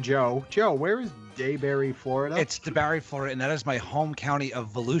defer to Joe. Joe, where is Dayberry, Florida? It's DeBarry, Florida, and that is my home county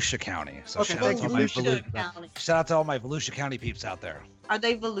of volusia County. So Okay, shout out thank to you. all my Volusia County. shout out to all my Volusia County peeps out there. Are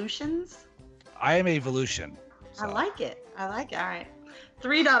they Volusians? I am a Volusian. I so- like it. All right.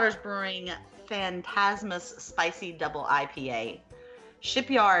 Three Daughters Brewing Phantasmus Spicy Double IPA.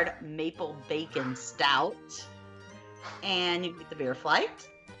 Shipyard Maple Bacon Stout. And you can get the Beer Flight.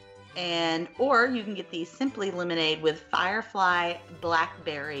 Or you can get the Simply Lemonade with Firefly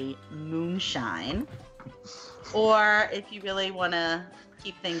Blackberry Moonshine. Or if you really want to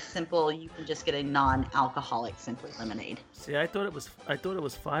keep things simple, you can just get a non-alcoholic Simply Lemonade. See, I thought it was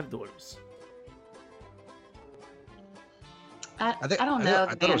 5 daughters. I think- don't I know. thought-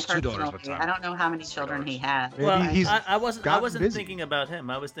 I the thought it man was 2 daughters one personally. time. I don't know how many children he had. Maybe Well, he's I wasn't gotten busy. thinking about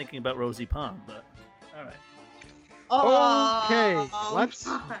him. I was thinking about Rosie Palm, but all right. Okay,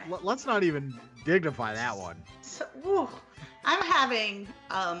 Oh, let's not even dignify that one. So, whew, I'm having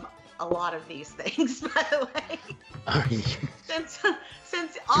a lot of these things, by the way.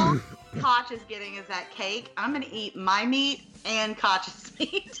 Since all Koch is getting is that cake, I'm gonna eat my meat and Koch's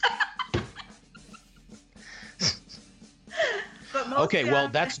meat. But Okay, well,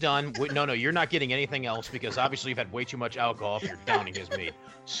 mostly that's done. No, you're not getting anything else because obviously you've had way too much alcohol if you're downing his meat.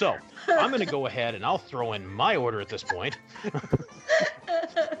 So I'm going to go ahead and I'll throw in my order at this point.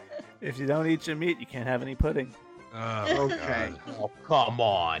 If you don't eat your meat, you can't have any pudding. Okay. Oh, come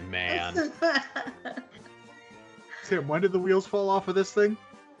on, man. Tim, when did the wheels fall off of this thing?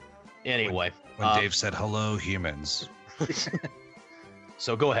 Anyway, When Dave said hello, humans.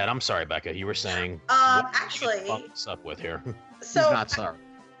 so go ahead. I'm sorry, Becca. You were saying. actually, What's up with here? so He's not sorry.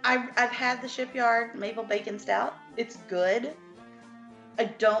 I've had the Shipyard Maple Bacon Stout. It's good. I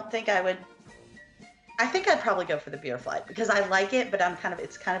don't think I would. I think I'd probably go for the Beer Flight because I like it, but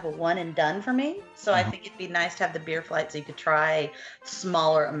it's kind of a one and done for me. So I think it'd be nice to have the Beer Flight so you could try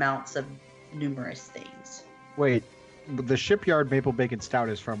smaller amounts of numerous things. Wait, the Shipyard Maple Bacon Stout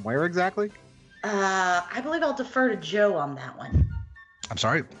is from where exactly? I believe I'll defer to Joe on that one. I'm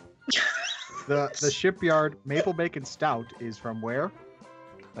sorry. The Shipyard Maple Bacon Stout is from where?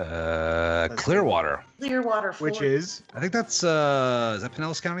 Clearwater. Clearwater, Which Florida. is? I think that's is that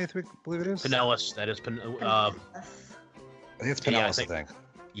Pinellas County? Believe it is. Pinellas. That is. I think it's Yeah, I Pinellas. think- I think.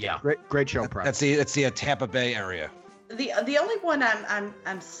 Yeah. Great show prep. That's the Tampa Bay area. The only one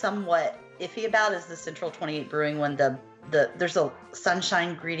I'm somewhat iffy about is the Central 28 Brewing one. There's a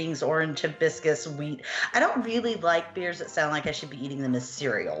Sunshine Greetings Orange Hibiscus Wheat. I don't really like beers that sound like I should be eating them as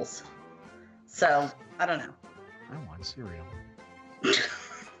cereals. So I don't know. I want cereal.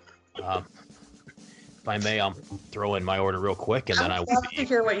 If I may, I'll throw in my order real quick, and then I would will love to be.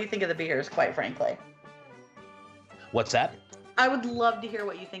 hear what you think of the beers, quite frankly. What's that? I would love to hear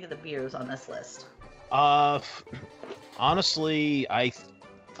what you think of the beers on this list. Honestly,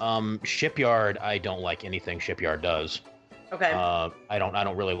 Shipyard. I don't like anything Shipyard does. Okay. I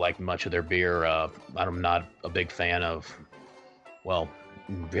don't really like much of their beer. I'm not a big fan of, well,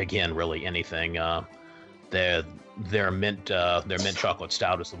 again, really anything. Their mint chocolate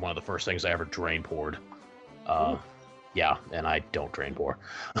stout is one of the first things I ever drain poured. Yeah, and I don't drain pour.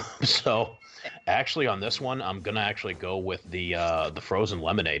 So, actually, on this one, I'm gonna actually go with the frozen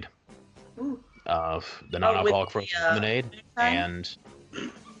lemonade. Ooh. The non-alcoholic with the, frozen lemonade. moonshine? And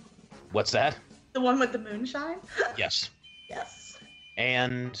what's that? The one with the moonshine? Yes. Yes.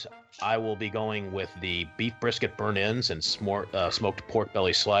 And I will be going with the beef brisket burnt ends and smoked pork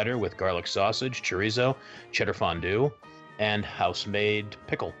belly slider with garlic sausage, chorizo, cheddar fondue, and house-made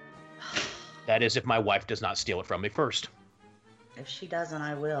pickle. That is if my wife does not steal it from me first. If she doesn't,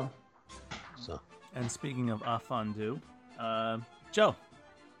 I will. So And speaking of fondue, Joe.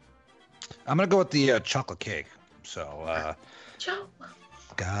 I'm gonna go with the chocolate cake. So, Joe.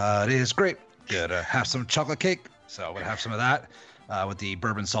 God is great. Gonna have some chocolate cake. So I'm gonna have some of that with the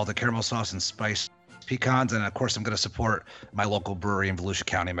bourbon salted caramel sauce and spiced pecans. And of course, I'm gonna support my local brewery in Volusia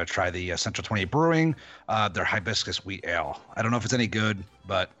County. I'm gonna try the Central 28 Brewing, their hibiscus wheat ale. I don't know if it's any good,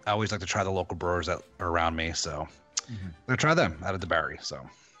 but I always like to try the local brewers that are around me. So I'm gonna try them out of the Barry. So,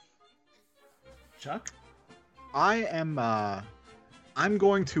 Chuck? I'm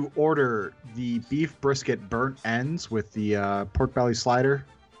going to order the beef brisket burnt ends with the pork belly slider.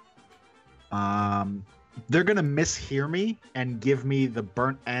 They're gonna mishear me and give me the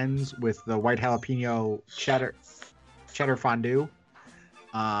burnt ends with the white jalapeno cheddar fondue.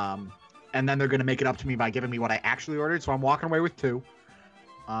 And then they're gonna make it up to me by giving me what I actually ordered. So I'm walking away with 2.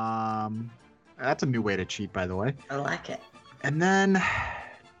 That's a new way to cheat, by the way. I like it. And then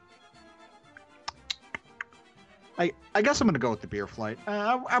I guess I'm going to go with the beer flight.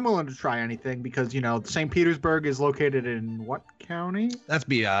 I'm willing to try anything because, St. Petersburg is located in what county? that's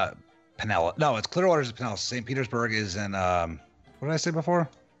be Pinellas. No, it's Clearwater's in Pinellas. St. Petersburg is in what did I say before?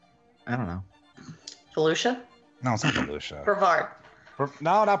 I don't know. Volusia? No, it's not Volusia. Brevard.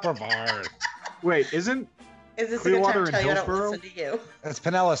 No, not Brevard. Wait, isn't Is this a good Clearwater time to and tell you I don't Hillsborough? listen to you? It's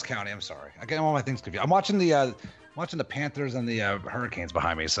Pinellas County. I'm sorry. I get all my things confused. I'm watching the Panthers and the Hurricanes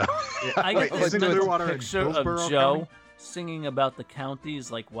behind me. So I Wait, get this isn't good Clearwater in picture Hillsborough of Joe County? singing about the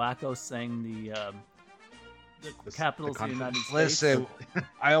counties like Wacko sang the capitals of the country. United States. listen,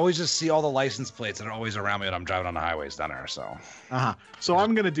 I always just see all the license plates that are always around me when I'm driving on the highways down there. So So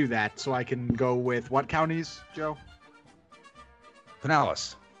I'm going to do that so I can go with what counties, Joe?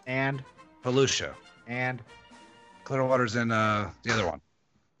 Pinellas, And Volusia, Clearwater's in the other one.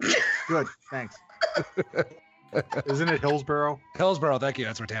 good, thanks. Isn't it Hillsborough? Hillsborough. Thank you.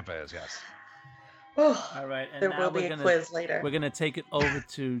 That's where Tampa is. Yes. Oh, All right, and there now will be we're a gonna quiz later. we're gonna take it over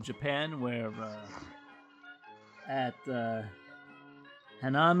to Japan, where at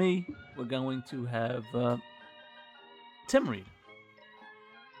Hanami we're going to have Tim read.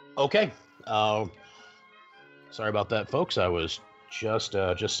 Okay. Sorry about that, folks. I was just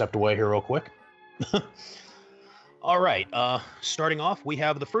stepped away here real quick. All right. Starting off, we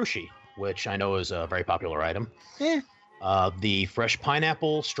have the frushi, which I know is a very popular item. The fresh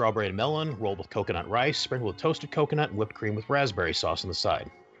pineapple, strawberry and melon, rolled with coconut rice, sprinkled with toasted coconut, and whipped cream with raspberry sauce on the side.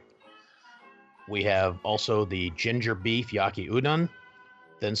 We have also the ginger beef yaki udon,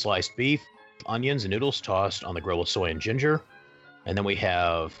 thin sliced beef, onions and noodles tossed on the grill with soy and ginger. And then we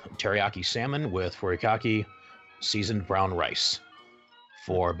have teriyaki salmon with furikake seasoned brown rice.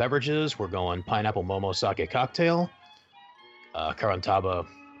 For beverages, we're going pineapple momo sake cocktail, Karantaba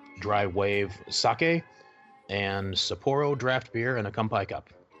dry wave sake, and Sapporo draft beer in a Kampai cup.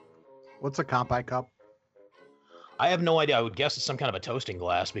 What's a Kampai cup? I have no idea. I would guess it's some kind of a toasting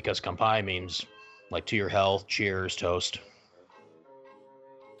glass because Kampai means like to your health, cheers, toast.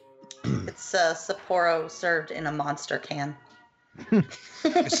 It's Sapporo served in a monster can. Is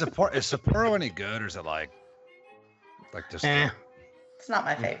Sapporo any good, or is it like just? It's not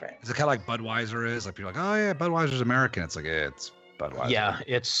my favorite. Is it kind of like Budweiser is? Like people are like, oh yeah, Budweiser's American. It's like it's Budweiser. Yeah,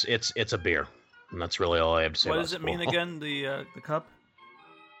 it's a beer, and that's really all I have to say. What about does it mean Sapporo. again? The cup?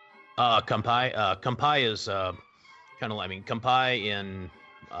 Kampai. Kampai is kind of. I mean, Kampai in,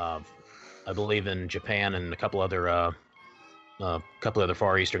 I believe in Japan and a couple other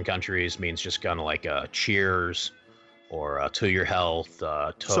Far Eastern countries means just kind of like cheers, or to your health,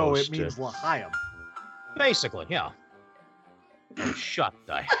 toast. So it means l'chaim. Basically, yeah. Oh, shut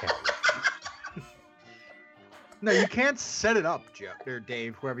the heck. No, you can't set it up, Jeff or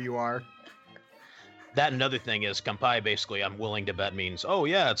Dave, whoever you are. That another thing is Kampai basically I'm willing to bet means, oh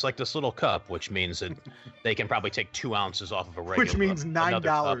yeah, it's like this little cup, which means that they can probably take 2 ounces off of a regular Which means another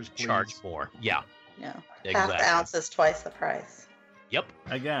cup, $9, charge please. more. Yeah, Yeah. exactly. Half the ounce is twice the price. Yep.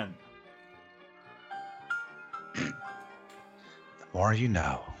 Again. The more you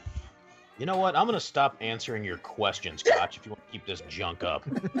know. You know what? I'm going to stop answering your questions, Koch, if you want to keep this junk up.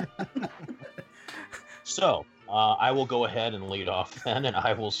 So, I will go ahead and lead off then, and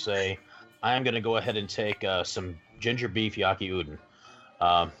I will say I am going to go ahead and take some ginger beef yaki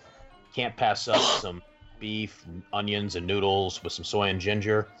udon. Can't pass up some beef, onions, and noodles with some soy and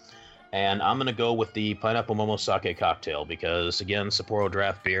ginger. And I'm going to go with the pineapple momo sake cocktail because, again, Sapporo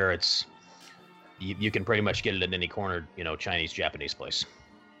draft beer, it's you can pretty much get it in any corner, Chinese, Japanese place.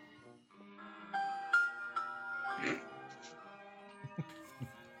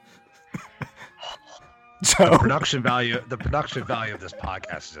 The production value of this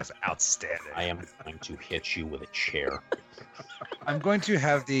podcast is just outstanding. I am going to hit you with a chair. I'm going to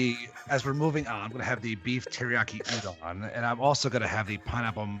have as we're moving on, I'm going to have the beef teriyaki udon, and I'm also going to have the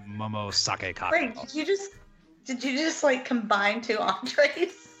pineapple momo sake cocktail. Wait, did you just like combine two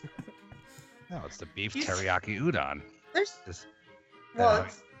entrees? No, it's the beef teriyaki udon. There's This,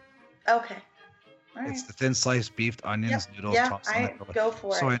 it's okay. All right. It's the thin sliced beef, onions, noodles, Yeah, tossed I go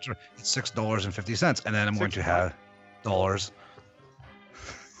for so it. it's $6.50, and then I'm going to have dollars.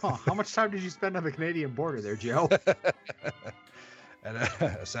 Huh, how much time did you spend on the Canadian border there, Joe? And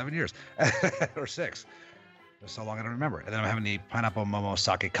 7 years or 6. That's so long I don't remember. And then I'm having the pineapple momo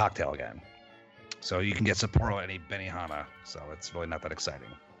sake cocktail again. So you can get Sapporo at any Benihana. So it's really not that exciting.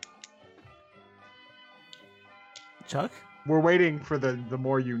 Chuck? We're waiting for the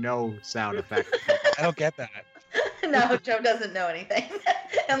more you know sound effect. I don't get that. No, Joe doesn't know anything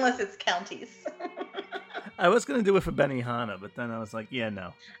unless it's counties. I was going to do it for Benihana, but then I was like, yeah,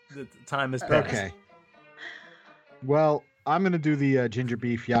 no. The time is passed. Okay. Well, I'm going to do the ginger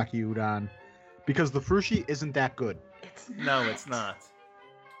beef yaki udon because the frushi isn't that good. It's No, it's not.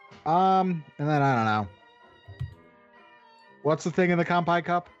 And then I don't know. What's the thing in the Kampai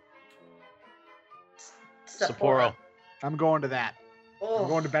cup? Sapporo. I'm going to that. Oh. I'm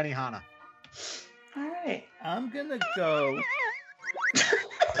going to Benihana. All right. I'm going to go...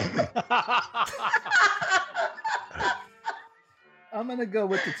 I'm going to go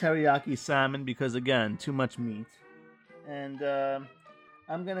with the teriyaki salmon because, again, too much meat. And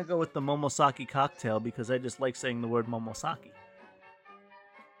I'm going to go with the momosaki cocktail because I just like saying the word momosaki.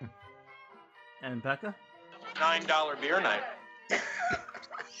 And Becca? $9 beer night.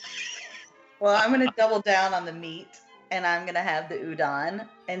 Well, I'm going to double down on the meat, and I'm going to have the udon,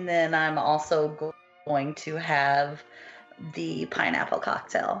 and then I'm also going to have the pineapple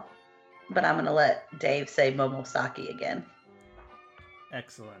cocktail. But I'm going to let Dave say momosaki again.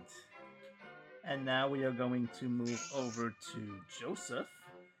 Excellent. And now we are going to move over to Joseph,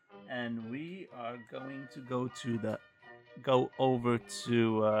 and we are going to go over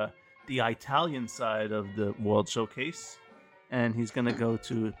to the Italian side of the World Showcase, and he's going to go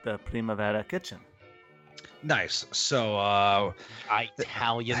to the Primavera Kitchen. Nice. So,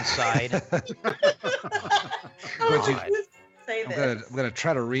 Italian side. Say I'm gonna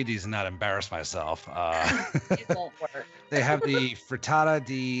try to read these and not embarrass myself. It won't work. They have the frittata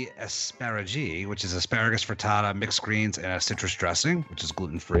di asparagi, which is asparagus frittata, mixed greens, and a citrus dressing, which is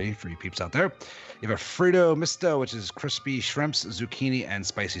gluten-free for you peeps out there. You have a fritto misto, which is crispy shrimps, zucchini, and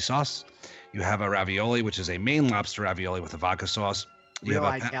spicy sauce. You have a ravioli, which is a Maine lobster ravioli with a vodka sauce. You Real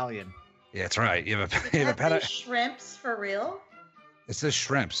have Italian. Yeah, that's right. You have Does that a say shrimps for real? It says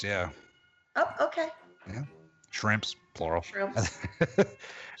shrimps, yeah. Oh, okay. Yeah. Shrimps, plural. Shrimps.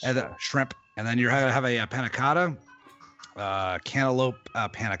 And shrimp. And then you're gonna have a panna cotta, cantaloupe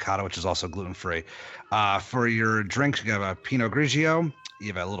panna cotta, which is also gluten-free. For your drinks, you have a Pinot Grigio. You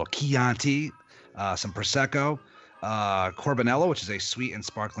have a little Chianti, some Prosecco, Corbonello, which is a sweet and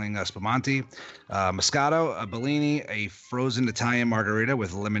sparkling spumante, Moscato, a Bellini, a frozen Italian margarita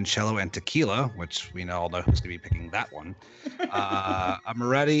with limoncello and tequila, which we all know who's going to be picking that one, a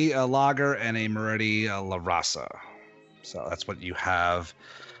Moretti lager, and a Moretti La Rasa. So that's what you have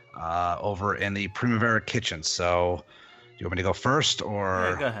over in the Primavera Kitchen. So do you want me to go first, or?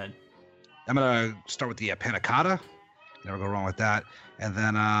 Yeah, go ahead. I'm going to start with the panna cotta. Never go wrong with that. And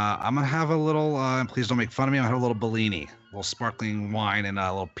then I'm going to have a little, and please don't make fun of me, I'm going to have a little Bellini, a little sparkling wine, and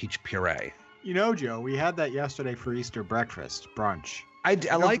a little peach puree. You know, Joe, we had that yesterday for Easter breakfast, brunch. I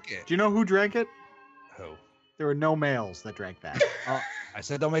like it. Do you know who drank it? Who? There were no males that drank that. I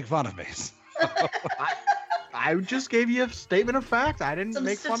said don't make fun of me. I just gave you a statement of fact. I didn't Some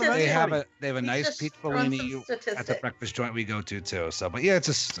make fun of statistics. anybody. They have a He's nice just peach throwing some Bellini at the statistics. breakfast joint we go to too. So, but yeah, it's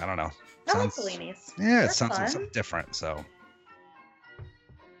just, I don't know. I like Sounds- Bellinis. Yeah, it They're sounds like fun. something different. So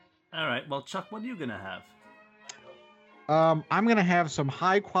All right. Well, Chuck, what are you going to have? I'm gonna have some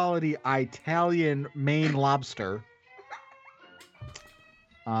high quality Italian Maine lobster.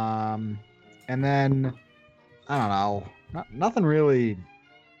 And then I don't know. Nothing really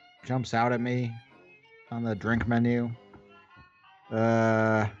jumps out at me on the drink menu.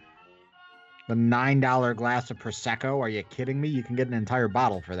 The $9 glass of Prosecco. Are you kidding me? You can get an entire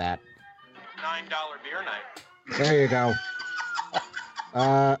bottle for that. $9 beer night. There you go.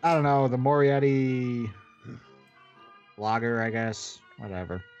 I don't know, the Moretti lager, I guess.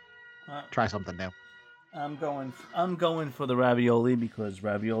 Whatever. Try something new. I'm going for the ravioli because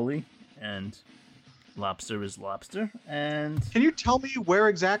ravioli and lobster is lobster. And Can you tell me where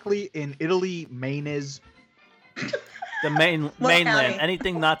exactly in Italy Maine is? the mainland, county?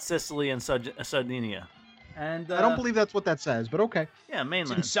 anything not Sicily and Sardinia. And I don't believe that's what that says, but okay. Yeah, In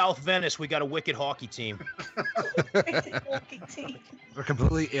mainland. South Venice, we got a wicked hockey team. We're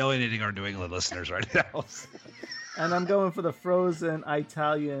completely alienating our New England listeners right now. And I'm going for the frozen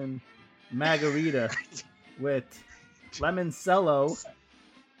Italian margarita with lemoncello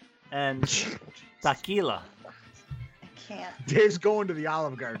and tequila. I can't. Dave's going to the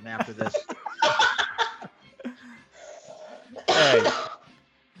Olive Garden after this. Hey,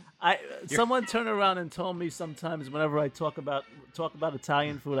 someone turned around and told me sometimes whenever I talk about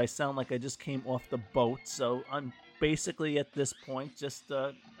Italian food, I sound like I just came off the boat. So I'm basically at this point just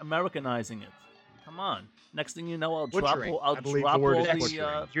Americanizing it. Come on. Next thing you know, I'll drop Butchering. all I believe drop the word all is the.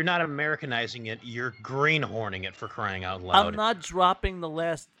 butchering. You're not Americanizing it. You're greenhorning it, for crying out loud. I'm not dropping the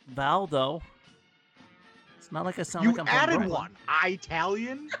last vowel though. It's not like I sound You like I'm added from Brooklyn. one.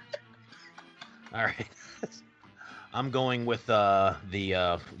 Italian? All right. I'm going with the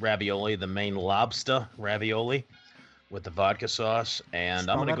ravioli, the main lobster ravioli with the vodka sauce, and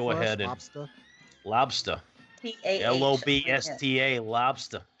I'm going to go ahead and lobster. Lobsta,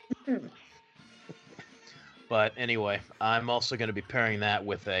 lobster. But anyway, I'm also going to be pairing that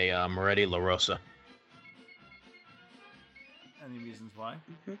with a Moretti La Rosa. Any reasons why?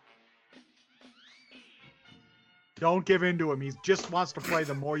 Don't give in to him. He just wants to play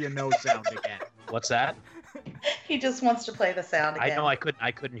the more you know sound again. What's that? He just wants to play the sound again. I know I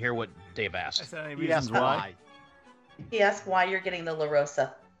couldn't hear what Dave I asked. said any He reasons asked why? why. He asked why you're getting the La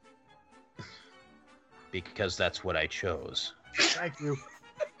Rosa. Because that's what I chose. Thank you.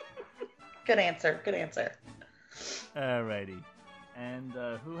 Good answer. Good answer. Alrighty. And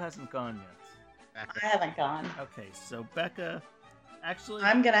who hasn't gone yet? I haven't gone. Okay, so Becca, actually,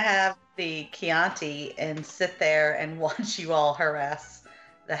 I'm gonna have the Chianti and sit there and watch you all harass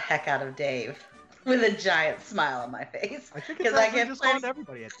the heck out of Dave with a giant smile on my face. I think Because it's I actually get just plenty- on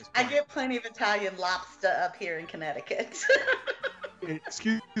everybody at this I point. get plenty of Italian lobster up here in Connecticut.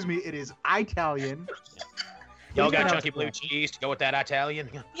 Excuse me, it is Italian. Y'all Who's got gonna chunky have- blue cheese to go with that Italian?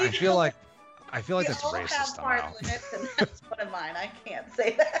 I feel like We that's all racist have hard somehow. limits, and that's one of mine. I can't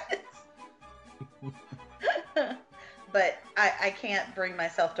say that. But I can't bring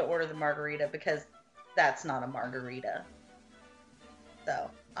myself to order the margarita because that's not a margarita. So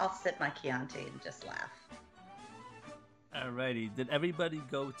I'll sip my Chianti and just laugh. alrighty. Did everybody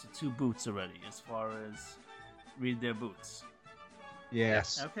go to 2 boots already as far as read their boots?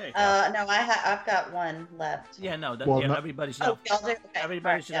 Yes. Okay. No, I've got one left. Yeah, no, Well, no- everybody should Oh, have, y'all do? Okay.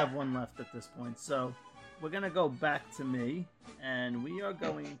 everybody Alright, should yeah. have one left at this point. So we're gonna go back to me, and we are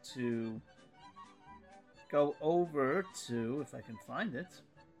going to go over to, if I can find it,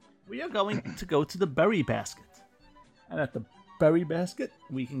 we are going to go to the berry basket. And at the berry basket,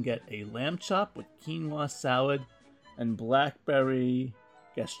 we can get a lamb chop with quinoa salad and blackberry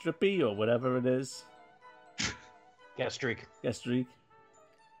gastrippe or whatever it is. Gastrique. Gastrique.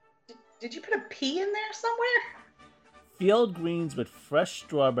 Did you put a P in there somewhere? Field greens with fresh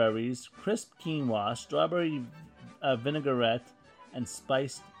strawberries, crisp quinoa, strawberry vinaigrette, and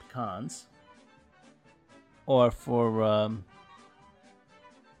spiced pecans. Or for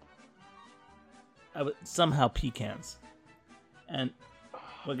somehow pecans. And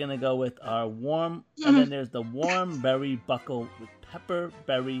we're gonna go with our warm, and then there's the warm berry buckle with pepper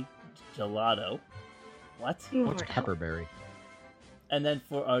berry gelato. What? What's pepperberry? And then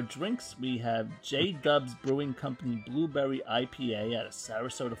for our drinks, we have J Dubs Brewing Company Blueberry IPA out of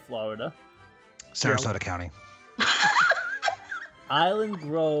Sarasota, Florida. Sarasota County. Island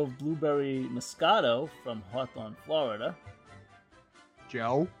Grove Blueberry Moscato from Hawthorne, Florida.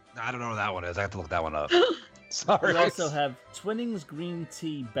 Joe? I don't know what that one is. I have to look that one up. We Sorry. also have Twinnings Green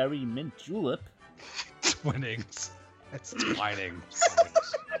Tea Berry Mint Julep. Twinnings. It's Twinings.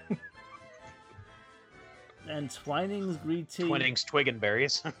 And Twinings Green Tea. Twinnings, twig and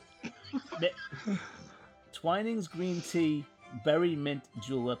berries. Twinings Green Tea Berry Mint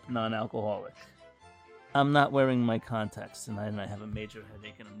Julep non-alcoholic. I'm not wearing my contacts tonight, and I have a major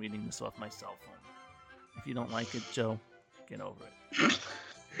headache, and I'm reading this off my cell phone. If you don't like it, Joe, get over it.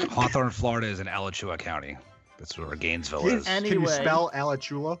 Hawthorne, Florida is in Alachua County. That's where Gainesville is. Can you Anyway. spell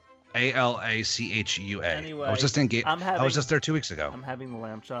Alachua? Alachua. Anyway, I was just in I was just there 2 weeks ago. I'm having the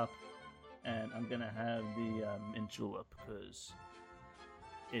lamb chop, and I'm gonna have the mint julep because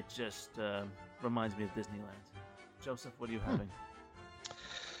it just reminds me of Disneyland. Joseph, what are you having?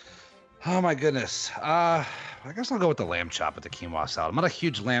 Oh my goodness. I guess I'll go with the lamb chop with the quinoa salad. I'm not a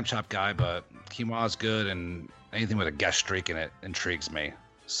huge lamb chop guy, but quinoa is good, and anything with a guest streak in it intrigues me.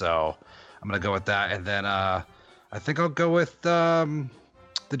 So I'm gonna go with that, and then I think I'll go with the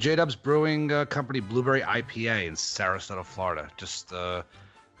J Dubs Brewing Company Blueberry IPA in Sarasota, Florida. Just a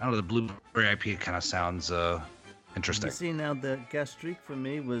I don't know, the blueberry IPA kind of sounds interesting. You see, now the gastrique for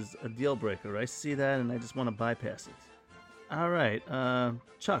me was a deal breaker. I see that and I just want to bypass it. All right,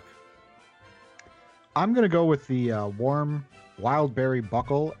 Chuck. I'm going to go with the warm wild berry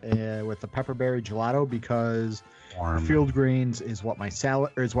buckle with the pepperberry gelato because field greens is what my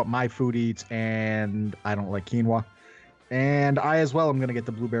food eats, and I don't like quinoa. And I as well am going to get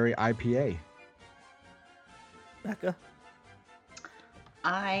the blueberry IPA. Becca.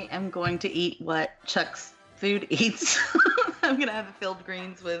 I am going to eat what Chuck's food eats. I'm going to have the field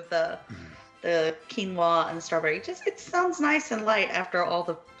greens with the quinoa and the strawberry. It sounds nice and light after all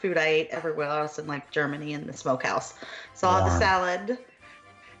the food I ate everywhere else in like Germany and the smokehouse. So I'll have the salad.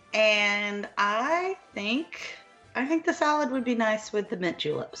 And I think the salad would be nice with the mint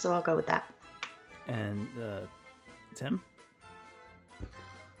julep. So I'll go with that. And Tim?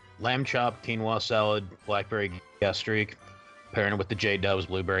 Lamb chop, quinoa salad, blackberry gastrique, pairing it with the J Dubs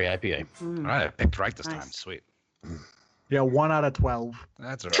blueberry IPA. All right, I picked right this Nice. time. Sweet. Yeah, 1 out of 12.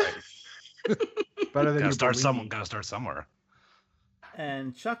 That's all right. Better than Gotta start believe. Gotta start somewhere.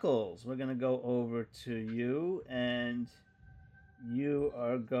 And Chuckles, we're going to go over to you, and you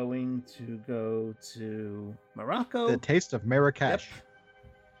are going to go to Morocco. The taste of Marrakesh.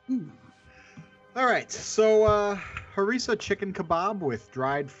 Yep. All right, so harissa chicken kebab with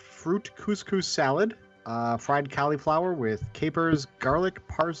dried fruit couscous salad, fried cauliflower with capers, garlic,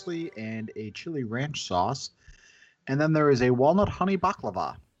 parsley, and a chili ranch sauce. And then there is a walnut honey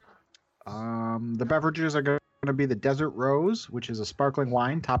baklava. The beverages are going to be the Desert Rose, which is a sparkling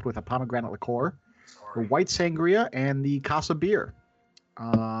wine topped with a pomegranate liqueur, the white sangria, and the Casa beer.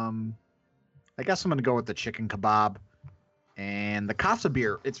 I guess I'm going to go with the chicken kebab. And the Casa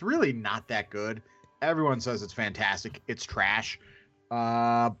beer, it's really not that good. Everyone says it's fantastic. It's trash.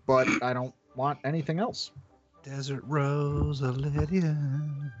 But I don't want anything else. Desert Rose, Lydia.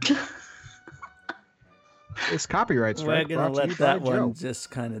 It's copyright strike. We're going to brought let you by that one Joe. just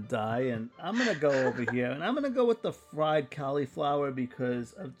kind of die. And I'm going to go over here, and I'm going to go with the fried cauliflower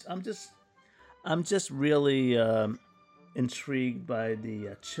because I'm just really intrigued by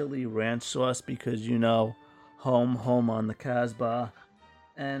the chili ranch sauce because, home on the Casbah.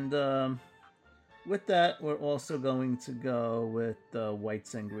 And with that, we're also going to go with the white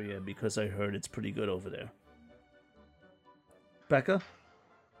sangria because I heard it's pretty good over there. Becca?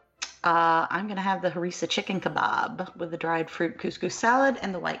 I'm going to have the harissa chicken kebab with the dried fruit couscous salad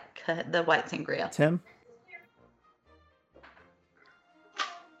and the white sangria. Tim?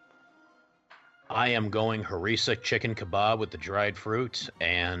 I am going harissa chicken kebab with the dried fruit,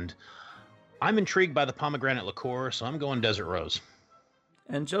 and I'm intrigued by the pomegranate liqueur, so I'm going Desert Rose.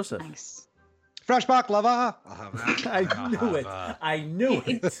 And Joseph? Nice. Fresh baklava. I'll have that. I knew it. I knew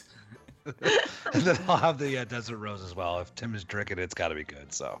it. And then I'll have the Desert Rose as well. If Tim is drinking it, it's got to be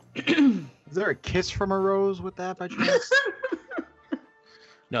good. So, Is there a kiss from a rose with that by chance?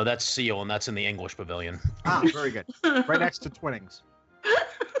 No, that's Seal, and that's in the English pavilion. Ah, very good. Right next to Twinnings.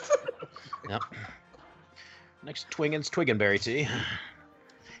 Yep. Next to Twingen's Twiggenberry tea.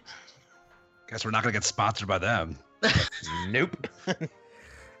 guess we're not gonna get sponsored by them. Nope.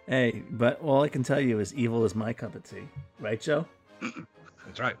 Hey, but all I can tell you is evil is my cup of tea. Right, Joe?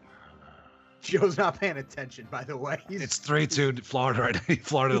 That's right. Joe's not paying attention, by the way. It's 3-2 Florida right now.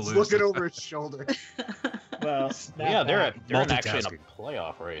 Florida He's loses. looking over his shoulder. Well, Yeah, they're actually in Multitasking. a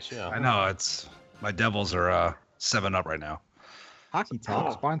playoff race. Yeah. I know it's my Devils are 7-up right now. Hockey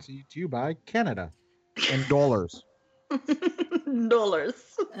Talk sponsored to you by Canada and dollars. Dollars.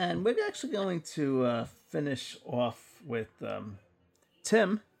 and we're actually going to finish off with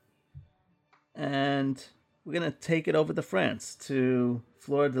Tim. And we're going to take it over to France, to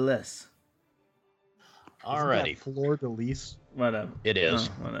Fleur de Lis. Alrighty. Fleur de Lis. Whatever. It is.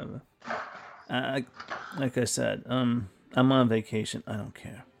 Whatever. Like I said, I'm on vacation. I don't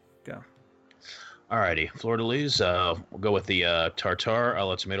care. Go. Alrighty. Fleur de Lis. We'll go with the tartare a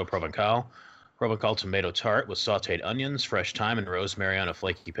la tomato provençal. Provençal tomato tart with sautéed onions, fresh thyme, and rosemary on a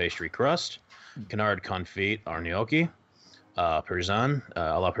flaky pastry crust. Canard confit or gnocchi. Parmesan,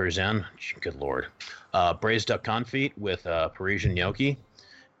 a la Parmesan. Good lord. Braised duck confit with Parisian gnocchi.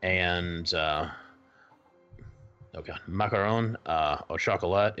 And, macaron au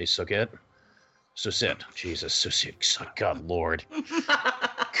chocolat et saucette. Jesus, saucette. God lord.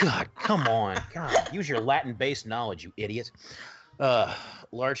 God, come on. God, use your Latin-based knowledge, you idiot.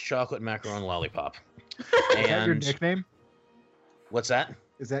 Large chocolate macaron lollipop. Is that your nickname? What's that?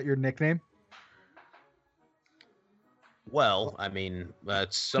 Is that your nickname? Well, I mean,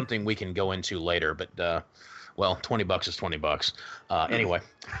 that's something we can go into later, but, $20 is $20. Anyway,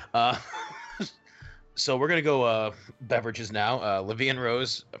 So we're gonna go beverages now. Levian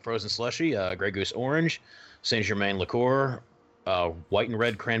Rose frozen slushy, Grey Goose orange, Saint Germain liqueur, white and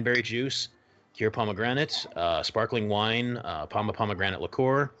red cranberry juice, Cure pomegranate, sparkling wine, pomegranate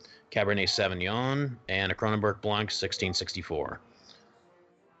liqueur, Cabernet Sauvignon, and a Kronenberg Blanc 1664.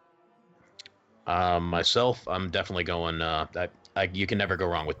 Myself, I'm definitely going. You can never go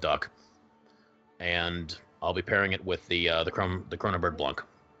wrong with duck, and I'll be pairing it with the Kronenberg Blanc.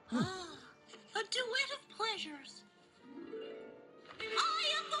 A duet of pleasures. I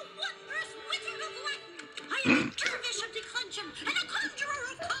am the wondrous wizard of Latin. I am a dervish of declension and a conjurer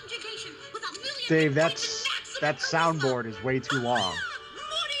of conjugation with a million. Dave, that soundboard is way too long.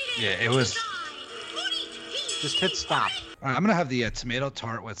 Yeah, it was. Just hit stop. All right, I'm gonna have the tomato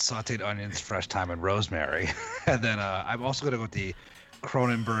tart with sautéed onions, fresh thyme, and rosemary, and then I'm also gonna go with the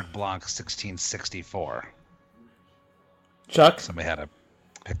Kronenberg Blanc 1664. Chuck? Somebody had to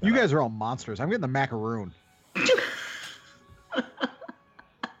pick that You up. guys are all monsters. I'm getting the macaroon.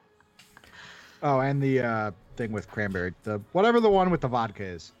 Oh, and the thing with cranberry. Whatever the one with the vodka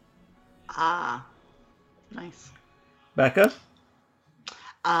is. Ah, nice. Becca?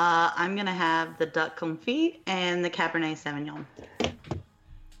 I'm gonna have the duck confit and the Cabernet Sauvignon.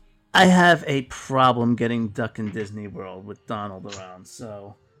 I have a problem getting duck in Disney World with Donald around,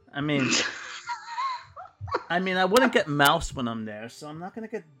 so I mean I wouldn't get mouse when I'm there, so I'm not gonna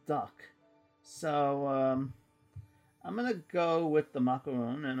get duck. So I'm gonna go with the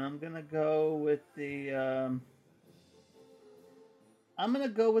macaroon, and I'm gonna go with the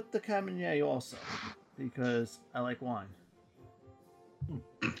Cabernet also because I like wine.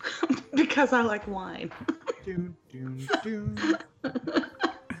 Because I like wine. Doon, doon, doon.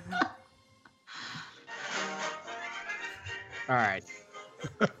 All right.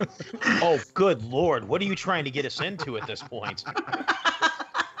 Oh, good Lord! What are you trying to get us into at this point?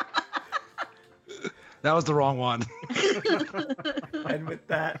 That was the wrong one. And with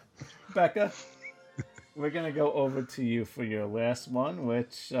that, Becca, we're gonna go over to you for your last one,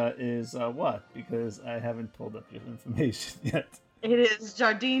 which is what? Because I haven't pulled up your information yet. It is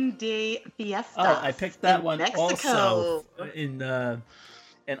Jardin de Fiesta. Oh, I picked that in one Mexico. also in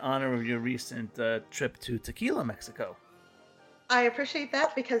honor of your recent trip to Tequila, Mexico. I appreciate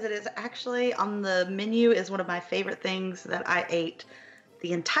that because it is actually on the menu is one of my favorite things that I ate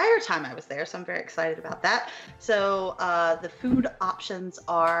the entire time I was there. So I'm very excited about that. So the food options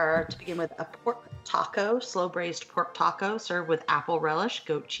are, to begin with, a pork taco, slow braised pork taco served with apple relish,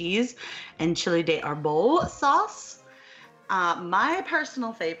 goat cheese, and chili de arbol sauce. My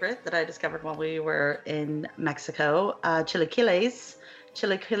personal favorite that I discovered while we were in Mexico, chilaquiles.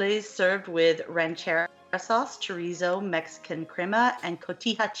 Chilaquiles served with ranchera sauce, chorizo, Mexican crema, and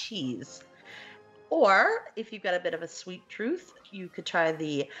cotija cheese. Or, if you've got a bit of a sweet tooth, you could try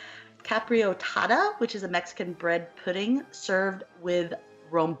the capriotada, which is a Mexican bread pudding served with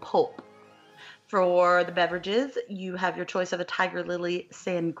rompolp. For the beverages, you have your choice of a tiger lily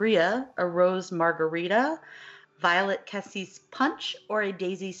sangria, a rose margarita, violet cassis punch, or a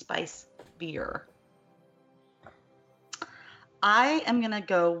daisy spice beer. I am going to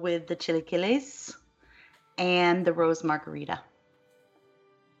go with the chilaquiles and the rose margarita.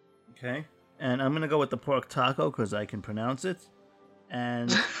 Okay. And I'm going to go with the pork taco because I can pronounce it, and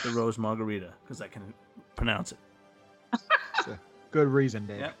the rose margarita because I can pronounce it. It's a good reason,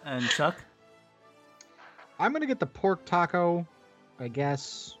 Dave. Yeah. And Chuck? I'm going to get the pork taco, I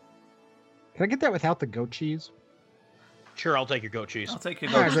guess. Can I get that without the goat cheese? Sure, I'll take your goat cheese. I'll take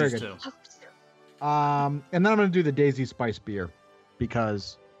your All right, goat very cheese good. too. And then I'm going to do the Daisy Spice beer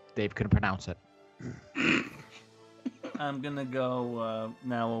because Dave couldn't pronounce it. I'm going to go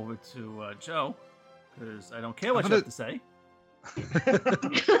now over to Joe because I don't care what I'm you have to say.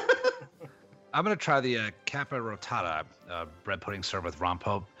 I'm gonna try the Capa Rotata bread pudding served with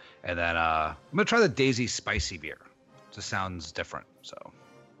rompope, and then I'm gonna try the Daisy Spicy beer. Just sounds different, so.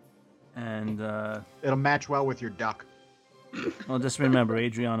 And It'll match well with your duck. well, just remember,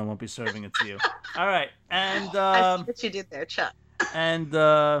 Adriana won't be serving it to you. All right, and I see what you did there, Chuck. and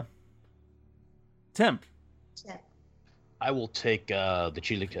Tim. I will take the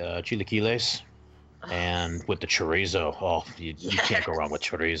chilaquiles, and with the chorizo. Oh, you can't go wrong with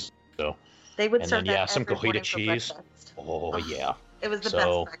chorizo. They would And serve then, yeah, that some every morning cojita for cheese. breakfast. Oh yeah, It was the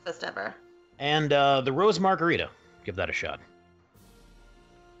So- best breakfast ever. and the rose margarita. Give that a shot.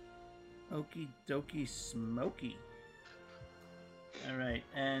 Okie dokie smoky. All right,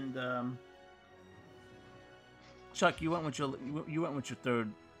 and Chuck, you went with your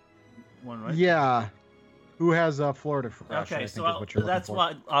third one, right? Yeah. Who has Florida Fresh? I Okay, think so is what you're that's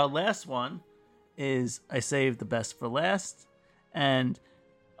looking for. why our last one is I saved the best for last, and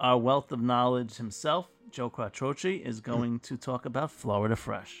our wealth of knowledge himself, Joe Quattrochi, is going to talk about Florida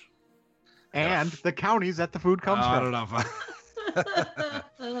Fresh. And the counties that the food comes I from. don't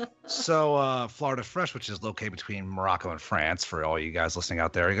know. So, Florida Fresh, which is located between Morocco and France, for all you guys listening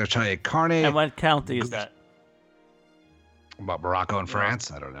out there, you're going to try a carne. And what county is that? About Morocco and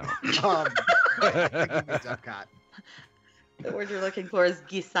France? I don't know. I think it means Epcot. The word you're looking for is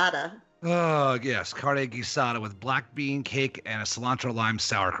guisada. Oh, yes. Carne guisada with black bean cake and a cilantro lime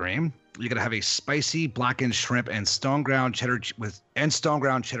sour cream. You're going to have a spicy blackened shrimp and stone ground cheddar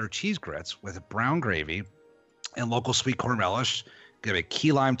cheese grits with brown gravy and local sweet corn relish. You have a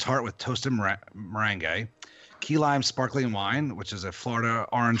key lime tart with toasted meringue. Key lime sparkling wine, which is a Florida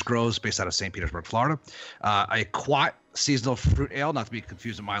orange groves based out of St. Petersburg, Florida. A Quat seasonal fruit ale, not to be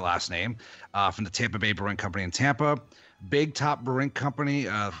confused with my last name, from the Tampa Bay Brewing Company in Tampa. Big Top Brewing Company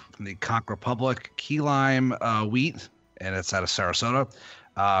from the Conch Republic. Key lime wheat, and it's out of Sarasota.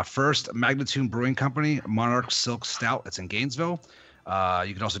 First Magnitude Brewing Company, Monarch Silk Stout. It's in Gainesville.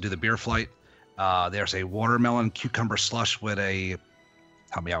 You can also do the beer flight. There's a watermelon cucumber slush with a,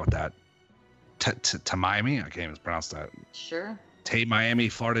 help me out with that, Miami. I can't even pronounce that. Sure. Miami,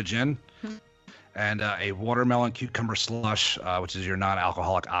 Florida gin. And a watermelon cucumber slush, which is your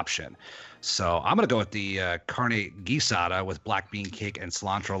non-alcoholic option. So I'm going to go with the carne guisada with black bean cake and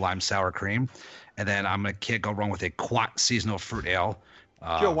cilantro lime sour cream. And then can't go wrong with a Quat seasonal fruit ale.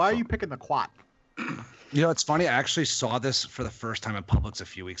 Joe, why are you picking the Quat? You know, it's funny. I actually saw this for the first time in Publix a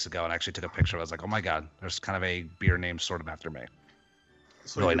few weeks ago and actually took a picture. I was like, oh my God, there's kind of a beer named sort of after me.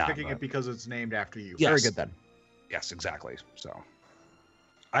 So Really you're not, picking but- it because it's named after you. Yes. Very good then. Yes, exactly. So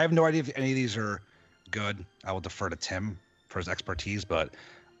I have no idea if any of these are good. I will defer to Tim for his expertise, but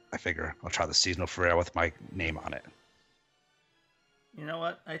I figure I'll try the seasonal fruit ale with my name on it. You know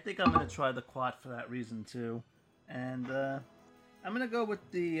what? I think I'm going to try the Quat for that reason too. And I'm going to go with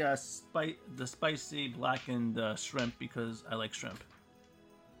the spicy blackened shrimp because I like shrimp.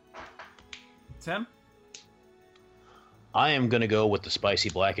 Tim? I am going to go with the spicy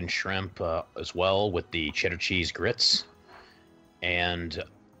blackened shrimp as well with the cheddar cheese grits. And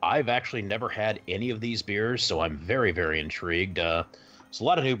I've actually never had any of these beers, so I'm very, very intrigued. There's a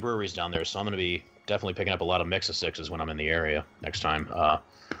lot of new breweries down there, so I'm going to be definitely picking up a lot of mix of sixes when I'm in the area next time.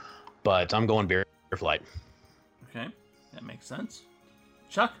 But I'm going beer flight. Okay, that makes sense.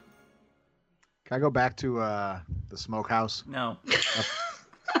 Chuck? Can I go back to the smokehouse? No.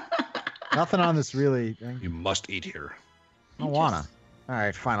 Nothing on this really. You must eat here. I don't wanna. All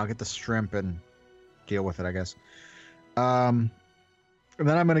right, fine. I'll get the shrimp and deal with it, I guess. And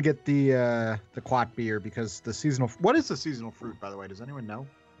then I'm gonna get the Quat beer because the seasonal. What is the seasonal fruit, by the way? Does anyone know?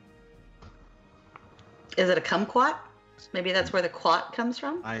 Is it a kumquat? Maybe that's where the quat comes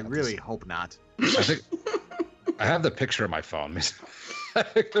from? I really hope not. I think I have the picture on my phone.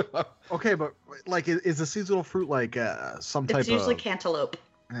 Okay, but like, is the seasonal fruit like some type of? It's usually cantaloupe.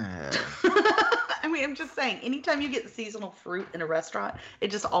 Uh, I mean, I'm just saying, anytime you get seasonal fruit in a restaurant,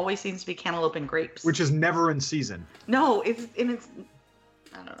 it just always seems to be cantaloupe and grapes. which is never in season. No, it's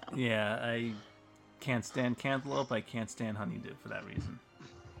I don't know. Yeah, I can't stand cantaloupe. I can't stand honeydew for that reason.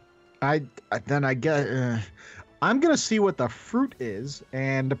 I get. I'm gonna see what the fruit is,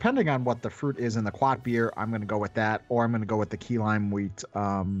 and depending on what the fruit is in the Quat beer, I'm gonna go with that, or I'm gonna go with the key lime wheat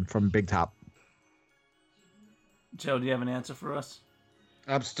from Big Top. Joe, do you have an answer for us?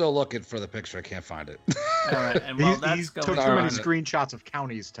 I'm still looking for the picture. I can't find it. All right, and while He that's took going too many on, screenshots of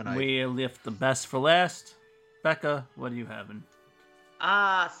counties tonight. we left the best for last. Becca, what are you having?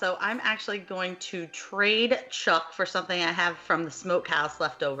 So I'm actually going to trade Chuck for something I have from the smokehouse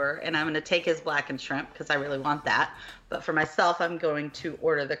left over, and I'm going to take his blackened shrimp because I really want that. But for myself, I'm going to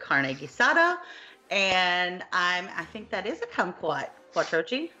order the carne guisada, and I think that is a kumquat,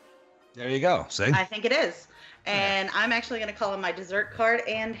 Quattrochi. There you go. See? I think it is. And I'm actually going to call in my dessert card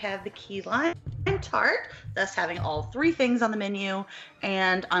and have the key lime tart, thus having all three things on the menu.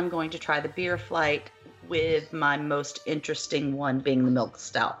 And I'm going to try the beer flight with my most interesting one being the milk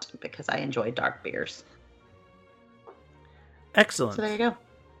stout because I enjoy dark beers. Excellent. So there you go.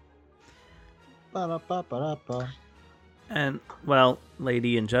 Ba-da-ba-ba-da-ba. And, well,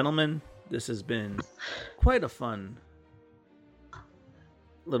 lady and gentlemen, this has been quite a fun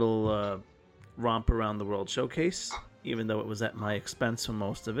little romp around the World Showcase, even though it was at my expense for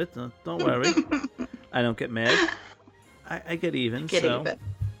most of it. Don't worry. I don't get mad. I get even.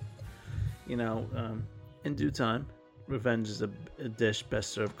 You know, in due time, revenge is a dish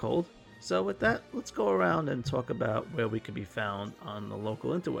best served cold. So with that, let's go around and talk about where we could be found on the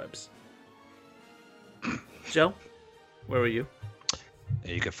local interwebs. Joe, where are you?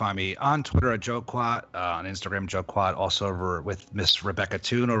 You can find me on Twitter at JoeQuat, on Instagram JoeQuat, also over with Miss Rebecca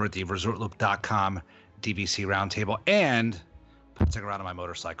Toon over at the resortloop.com DVC Roundtable, and putzing around on my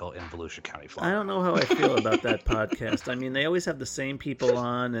motorcycle in Volusia County, I Florida. don't know how I feel about that podcast. I mean, they always have the same people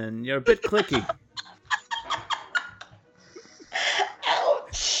on, and you're a bit cliquey.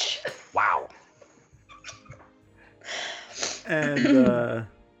 Ouch. Wow. And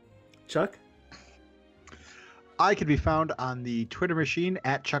Chuck? I could be found on the Twitter machine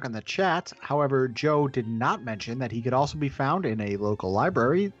at Chuck on the Chat. However, Joe did not mention that he could also be found in a local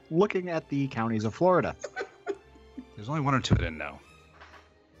library looking at the counties of Florida. There's only one or two I didn't know.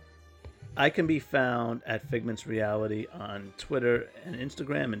 I can be found at Figment's Reality on Twitter and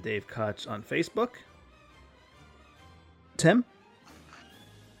Instagram, and Dave Koch on Facebook. Tim?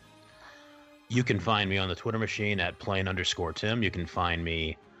 You can find me on the Twitter machine at plain_Tim. You can find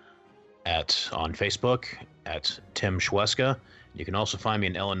me on Facebook at Tim Schweska. You can also find me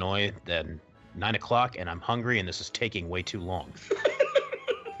in Illinois at 9 o'clock, and I'm hungry, and this is taking way too long.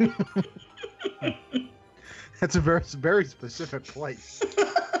 That's a very, very specific place.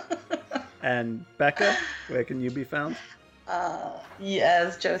 And Becca, where can you be found?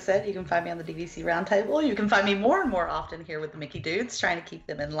 As Joe said, you can find me on the DVC Roundtable. You can find me more and more often here with the Mickey Dudes, trying to keep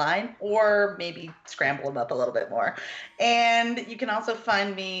them in line, or maybe scramble them up a little bit more. And you can also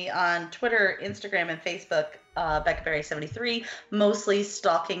find me on Twitter, Instagram, and Facebook, BeccaBerry73, mostly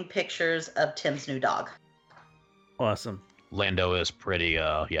stalking pictures of Tim's new dog. Awesome. Lando is pretty,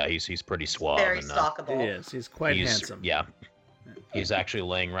 he's pretty suave. Very and, stalkable. He is. He's quite handsome. Yeah. He's actually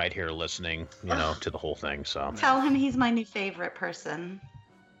laying right here listening, to the whole thing. So Tell him he's my new favorite person.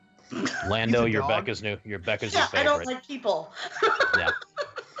 Lando, He's a you're dog? Becca's new favorite. I don't like people. Yeah.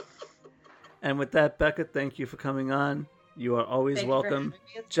 And with that, Becca, thank you for coming on. You are always Thank you for welcome.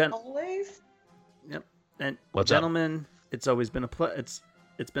 having me, as always. Yep. And What's up? gentlemen, it's always been it's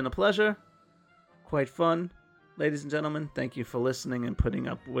been a pleasure. Quite fun. Ladies and gentlemen, thank you for listening and putting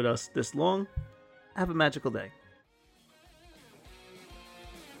up with us this long. Have a magical day.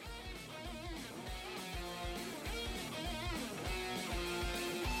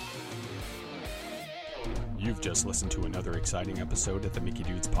 You've just listened to another exciting episode of the Mickey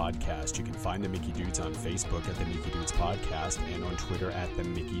Dudes Podcast. You can find the Mickey Dudes on Facebook at the Mickey Dudes Podcast and on Twitter at the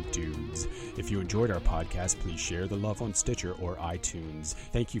Mickey Dudes. If you enjoyed our podcast, please share the love on Stitcher or iTunes.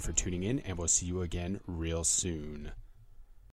 Thank you for tuning in, and we'll see you again real soon.